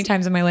so many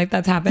times in my life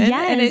that's happened.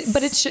 Yes.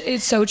 But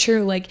it's so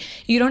true. Like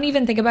you don't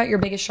even think about your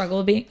biggest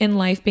struggle in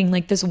life being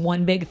like this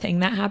one big thing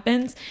that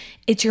happens.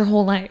 It's your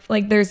whole life.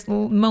 Like there's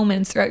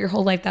moments throughout your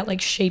whole life that like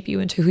shape you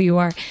into who you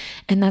are.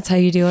 And that's how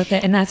you deal with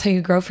it. And that's how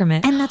you grow from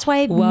it. And that's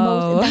why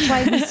that's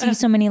why we see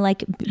so many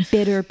like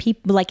bitter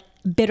people, like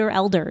bitter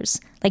elders,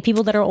 like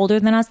people that are older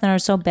than us that are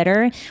so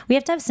bitter. We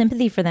have to have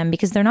sympathy for them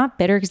because they're not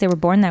bitter because they were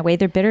born that way.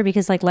 They're bitter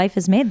because like life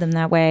has made them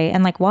that way.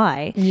 And like,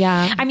 why?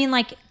 Yeah. I mean,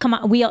 like, come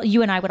on,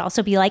 you and I would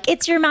also be like,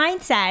 it's your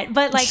mindset,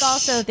 but like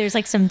also there's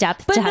like some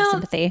depth to have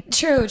sympathy.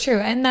 True.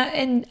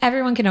 And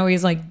everyone can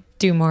always like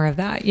do more of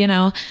that, you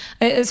know,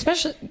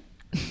 especially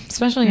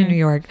in New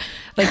York.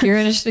 Like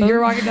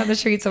you're walking down the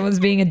street, someone's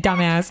being a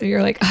dumbass and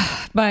you're like,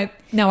 ugh. But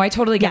no, I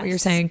totally get what you're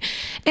saying.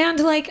 And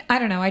like, I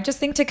don't know. I just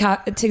think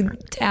to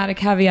add a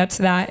caveat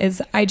to that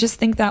is I just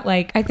think that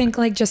like, I think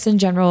like just in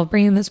general,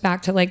 bringing this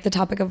back to like the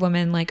topic of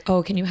women, like,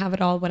 oh, can you have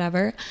it all?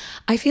 Whatever.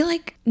 I feel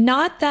like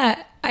not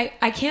that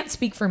I can't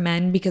speak for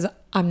men because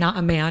I'm not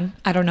a man.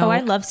 I don't know. Oh, I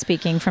love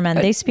speaking for men.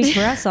 They speak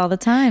for us all the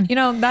time. You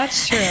know,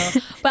 that's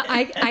true. But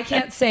I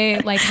can't say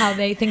like how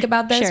they think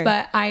about this, Sure.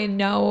 But I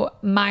know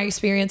my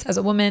experience as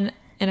a woman,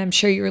 and I'm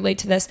sure you relate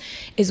to this,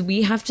 is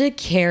we have to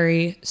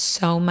carry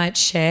so much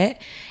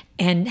shit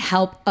and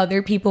help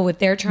other people with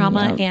their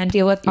trauma and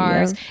deal with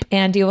ours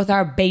and deal with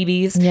our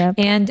babies.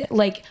 And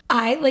like,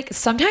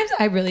 sometimes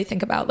I really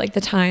think about like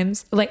the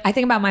times, like I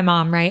think about my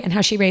mom, right? And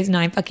how she raised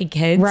 9 fucking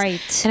kids.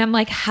 Right. And I'm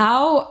like,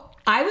 how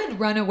I would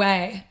run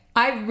away.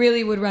 I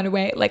really would run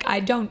away. Like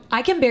I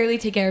can barely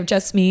take care of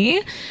just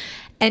me.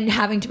 And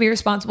having to be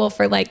responsible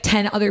for like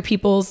 10 other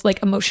people's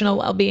like emotional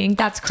well-being.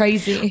 That's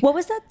crazy. What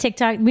was that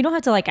TikTok? We don't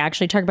have to like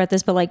actually talk about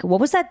this, but like, what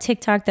was that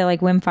TikTok that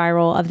like went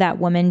viral of that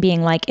woman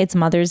being like, it's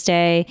Mother's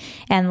Day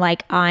and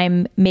like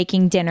I'm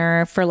making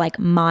dinner for like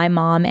my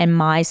mom and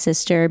my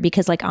sister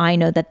because like I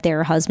know that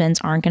their husbands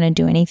aren't going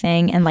to do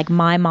anything. And like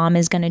my mom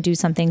is going to do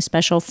something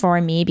special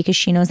for me because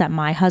she knows that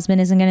my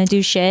husband isn't going to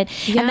do shit.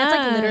 Yeah. And that's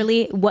like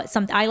literally what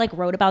I like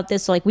wrote about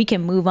this. So like we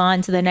can move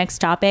on to the next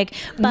topic.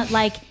 But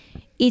like,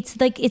 it's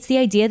the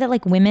idea that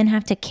like women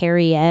have to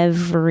carry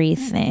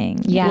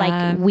everything. Yeah.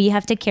 Like we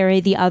have to carry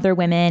the other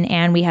women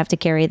and we have to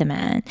carry the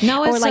men.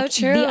 No, it's or like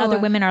so true. The other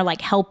women are like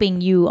helping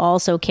you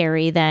also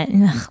carry that.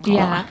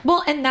 Yeah.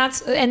 Well, and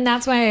that's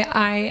why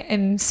I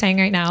am saying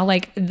right now,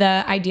 like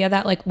the idea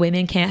that like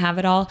women can't have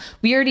it all.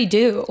 We already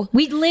do.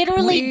 We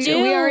literally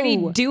do. We already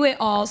do it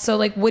all. So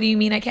like, what do you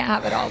mean I can't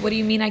have it all? What do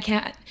you mean I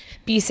can't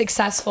be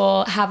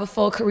successful, have a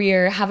full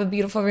career, have a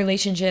beautiful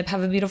relationship,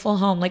 have a beautiful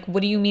home? Like, what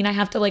do you mean I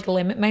have to like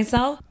limit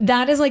myself?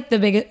 That is like the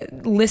biggest,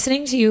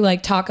 listening to you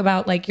like talk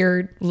about like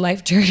your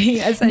life journey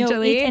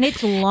essentially. No, and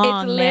it's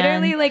long, it's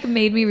literally like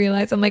made me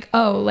realize I'm like,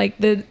 oh, like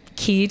the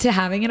key to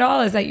having it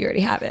all is that you already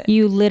have it.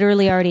 You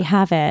literally already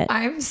have it.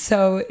 I'm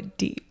so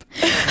deep.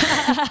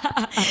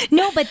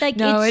 No, but like,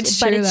 no, it's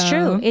true. But it's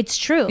true. It's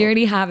true. You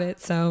already have it.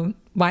 So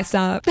why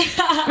stop?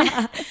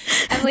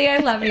 Emily, I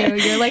love you.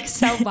 You're like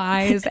so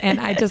wise. And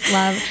I just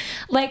love,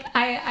 like,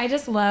 I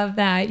just love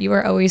that you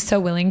are always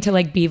so willing to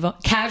like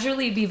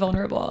casually be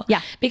vulnerable.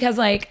 Yeah. Because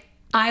like,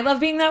 I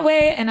love being that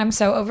way. And I'm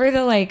so over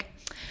the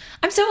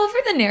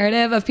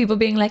narrative of people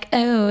being like,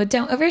 oh,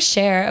 don't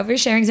overshare.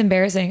 Oversharing is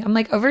embarrassing. I'm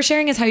like,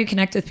 oversharing is how you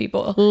connect with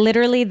people.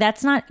 Literally,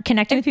 that's not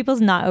connecting with people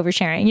is not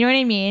oversharing. You know what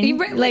I mean?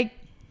 Like,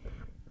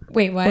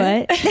 wait, what?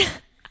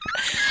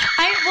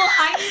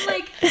 I mean,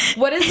 like,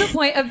 what is the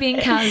point of being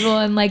casual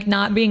and like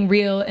not being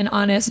real and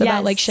honest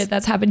about like shit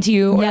that's happened to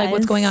you or like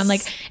what's going on?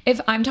 Like, if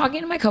I'm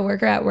talking to my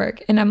coworker at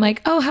work and I'm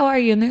like, oh, how are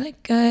you? And they're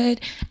like,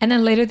 good. And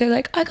then later they're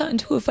like, I got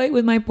into a fight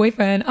with my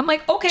boyfriend. I'm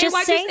like, okay, just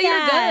why say just say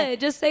you're good?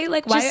 Just say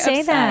like, why just say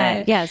upset?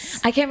 that.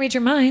 Yes. I can't read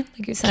your mind,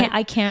 like you said.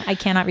 I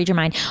cannot read your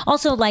mind.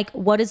 Also, like,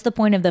 what is the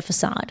point of the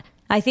facade?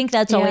 I think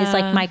that's always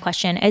like my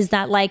question is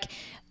that like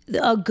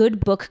a good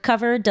book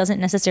cover doesn't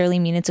necessarily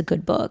mean it's a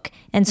good book.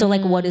 And so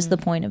like, what is the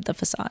point of the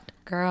facade?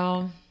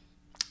 Girl.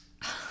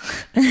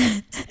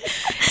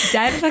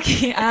 Dead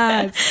fucking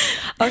ass.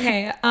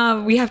 Okay,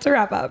 we have to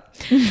wrap up.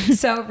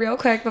 So real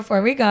quick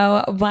before we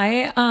go,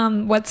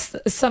 what's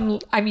some,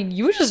 I mean,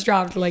 you just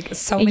dropped like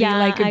so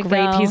many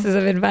great pieces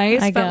of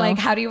advice, but like,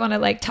 how do you want to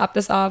like top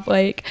this off?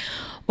 Like,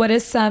 what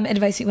is some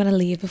advice you want to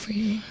leave before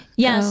you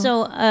go?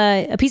 So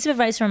a piece of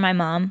advice from my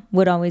mom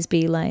would always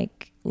be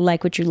like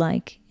what you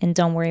like and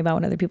don't worry about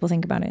what other people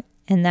think about it.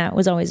 And that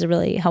was always a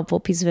really helpful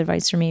piece of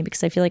advice for me,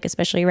 because I feel like,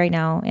 especially right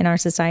now in our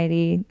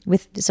society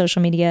with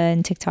social media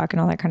and TikTok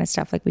and all that kind of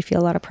stuff, like we feel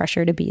a lot of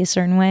pressure to be a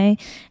certain way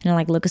and to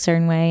like look a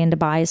certain way and to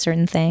buy a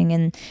certain thing,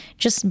 and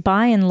just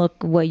buy and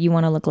look what you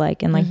want to look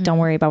like, and like don't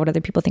worry about what other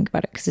people think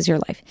about it, because it's your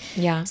life.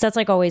 Yeah. So that's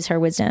like always her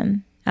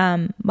wisdom.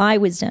 My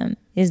wisdom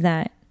is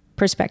that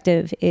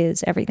perspective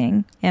is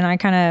everything. And I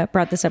kind of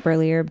brought this up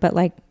earlier, but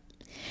like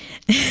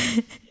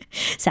I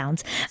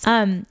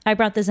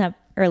brought this up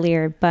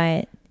earlier,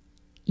 but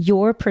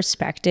your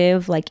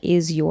perspective like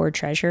is your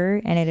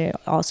treasure, and it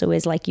also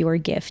is like your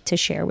gift to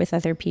share with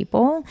other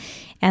people.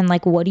 And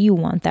like, what do you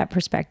want that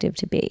perspective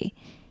to be?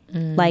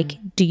 Like,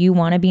 do you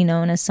want to be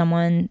known as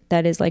someone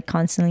that is like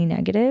constantly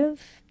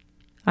negative?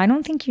 I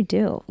don't think you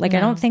do. Like, no.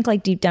 I don't think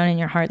like deep down in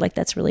your heart, like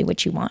that's really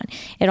what you want.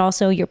 It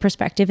also, your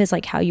perspective is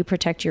like how you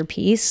protect your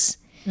peace.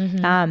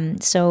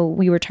 So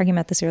we were talking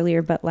about this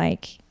earlier, but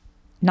like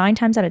 9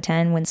 times out of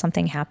 10, when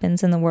something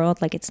happens in the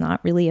world, like it's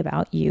not really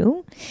about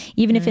you.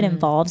 Even if it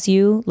involves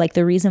you, like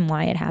the reason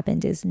why it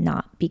happened is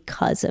not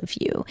because of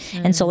you.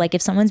 And so like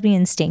if someone's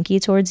being stinky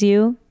towards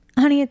you,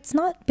 honey, it's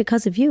not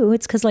because of you.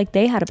 It's because like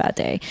they had a bad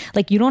day.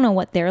 Like you don't know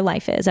what their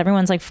life is.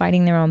 Everyone's like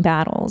fighting their own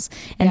battles.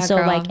 And so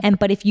girl. Like,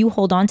 but if you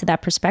hold on to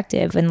that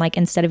perspective and like,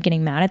 instead of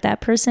getting mad at that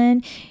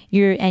person,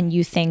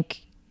 you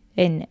think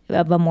in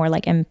of a more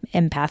like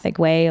empathic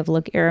way of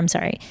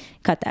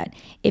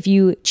if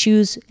you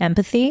choose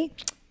empathy,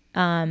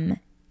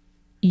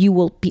 you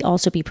will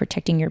also be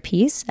protecting your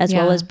peace, as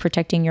well as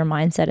protecting your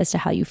mindset as to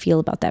how you feel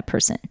about that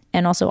person,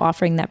 and also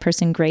offering that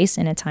person grace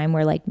in a time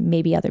where like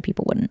maybe other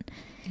people wouldn't.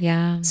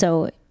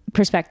 So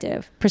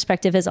perspective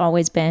has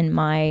always been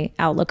my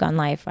outlook on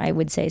life, I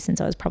would say, since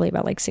I was probably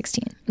about like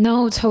 16.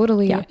 No,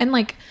 totally. Yeah. And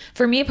like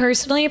for me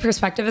personally,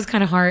 perspective is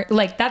kind of hard.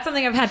 Like that's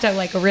something I've had to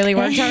like really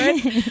work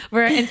towards,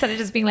 where instead of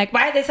just being like,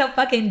 why are they so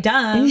fucking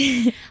dumb?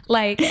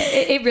 Like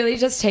it really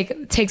just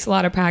takes a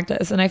lot of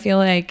practice. And I feel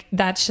like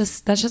that's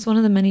just one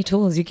of the many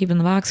tools you keep in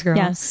the box, girl.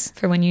 Yes.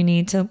 For when you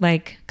need to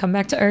like come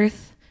back to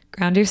earth,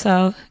 ground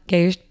yourself, get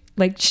your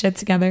like shit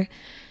together.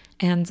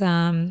 And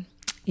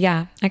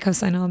I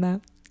co-sign all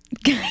that.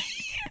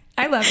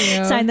 I love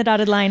you. Sign the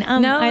dotted line.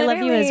 No, I love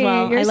you as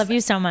well. I love you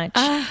so much.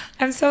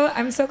 I'm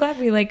so glad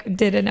we like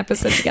did an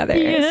episode together.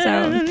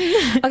 So,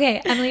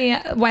 okay, Emily,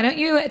 why don't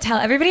you tell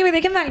everybody where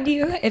they can find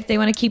you if they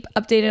want to keep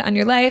updated on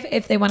your life,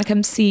 if they want to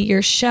come see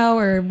your show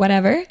or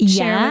whatever.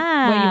 Share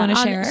what you want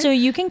to share. So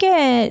you can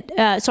get.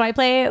 So I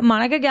play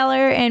Monica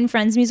Geller in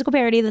Friends musical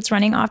parody that's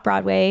running off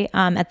Broadway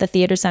at the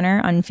Theater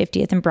Center on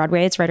 50th and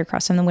Broadway. It's right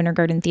across from the Winter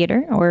Garden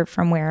Theater, or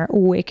from where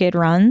Wicked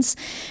runs.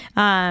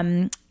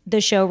 The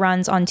show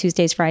runs on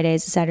Tuesdays,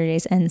 Fridays,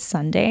 Saturdays, and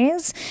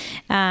Sundays.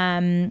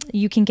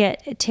 You can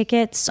get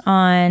tickets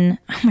on,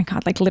 oh my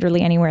God, like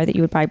literally anywhere that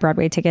you would buy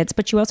Broadway tickets.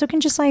 But you also can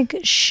just like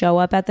show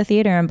up at the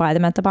theater and buy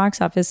them at the box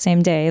office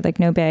same day, like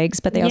no bags.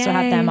 But they also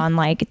have them on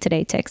like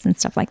Today Tix and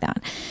stuff like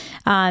that.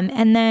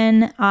 And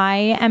then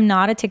I am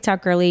not a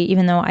TikTok girly,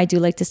 even though I do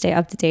like to stay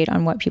up to date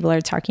on what people are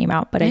talking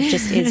about. But it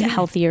just is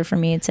healthier for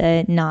me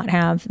to not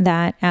have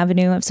that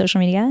avenue of social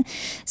media.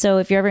 So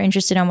if you're ever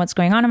interested in what's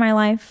going on in my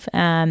life,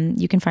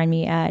 you can find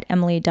me at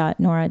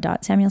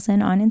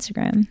emily.norah.samuelson on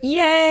Instagram.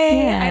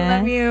 Yay! Yeah. I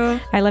love you.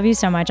 I love you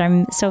so much.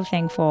 I'm so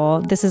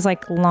thankful. This is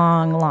like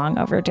long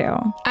overdue.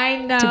 I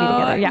know. To be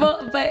together. Yeah.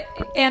 Well,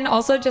 and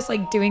also just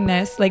like doing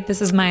this, like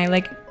this is my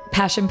like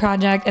passion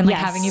project, and like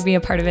having you be a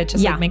part of it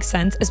just like makes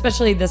sense,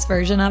 especially this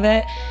version of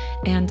it.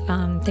 And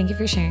thank you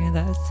for sharing with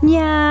us.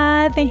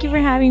 Yeah, thank you for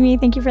having me.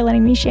 Thank you for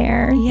letting me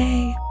share.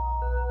 Yay.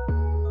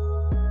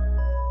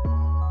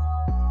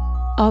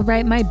 All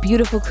right, my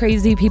beautiful,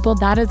 crazy people,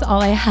 that is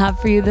all I have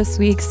for you this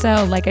week.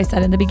 So like I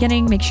said in the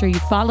beginning, make sure you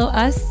follow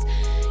us.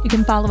 You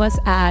can follow us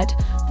at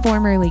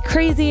Formerly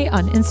Crazy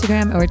on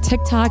Instagram or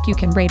TikTok. You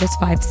can rate us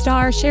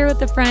 5-star, share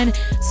with a friend,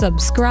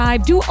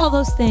 subscribe, do all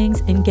those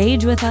things,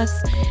 engage with us,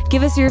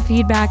 give us your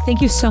feedback. Thank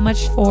you so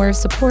much for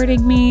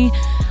supporting me.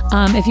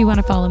 If you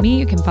want to follow me,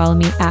 you can follow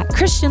me at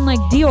Christian Like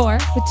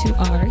Dior with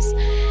 2 R's.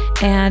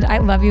 And I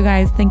love you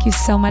guys. Thank you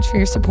so much for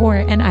your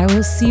support, and I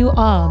will see you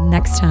all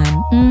next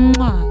time.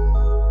 Mwah.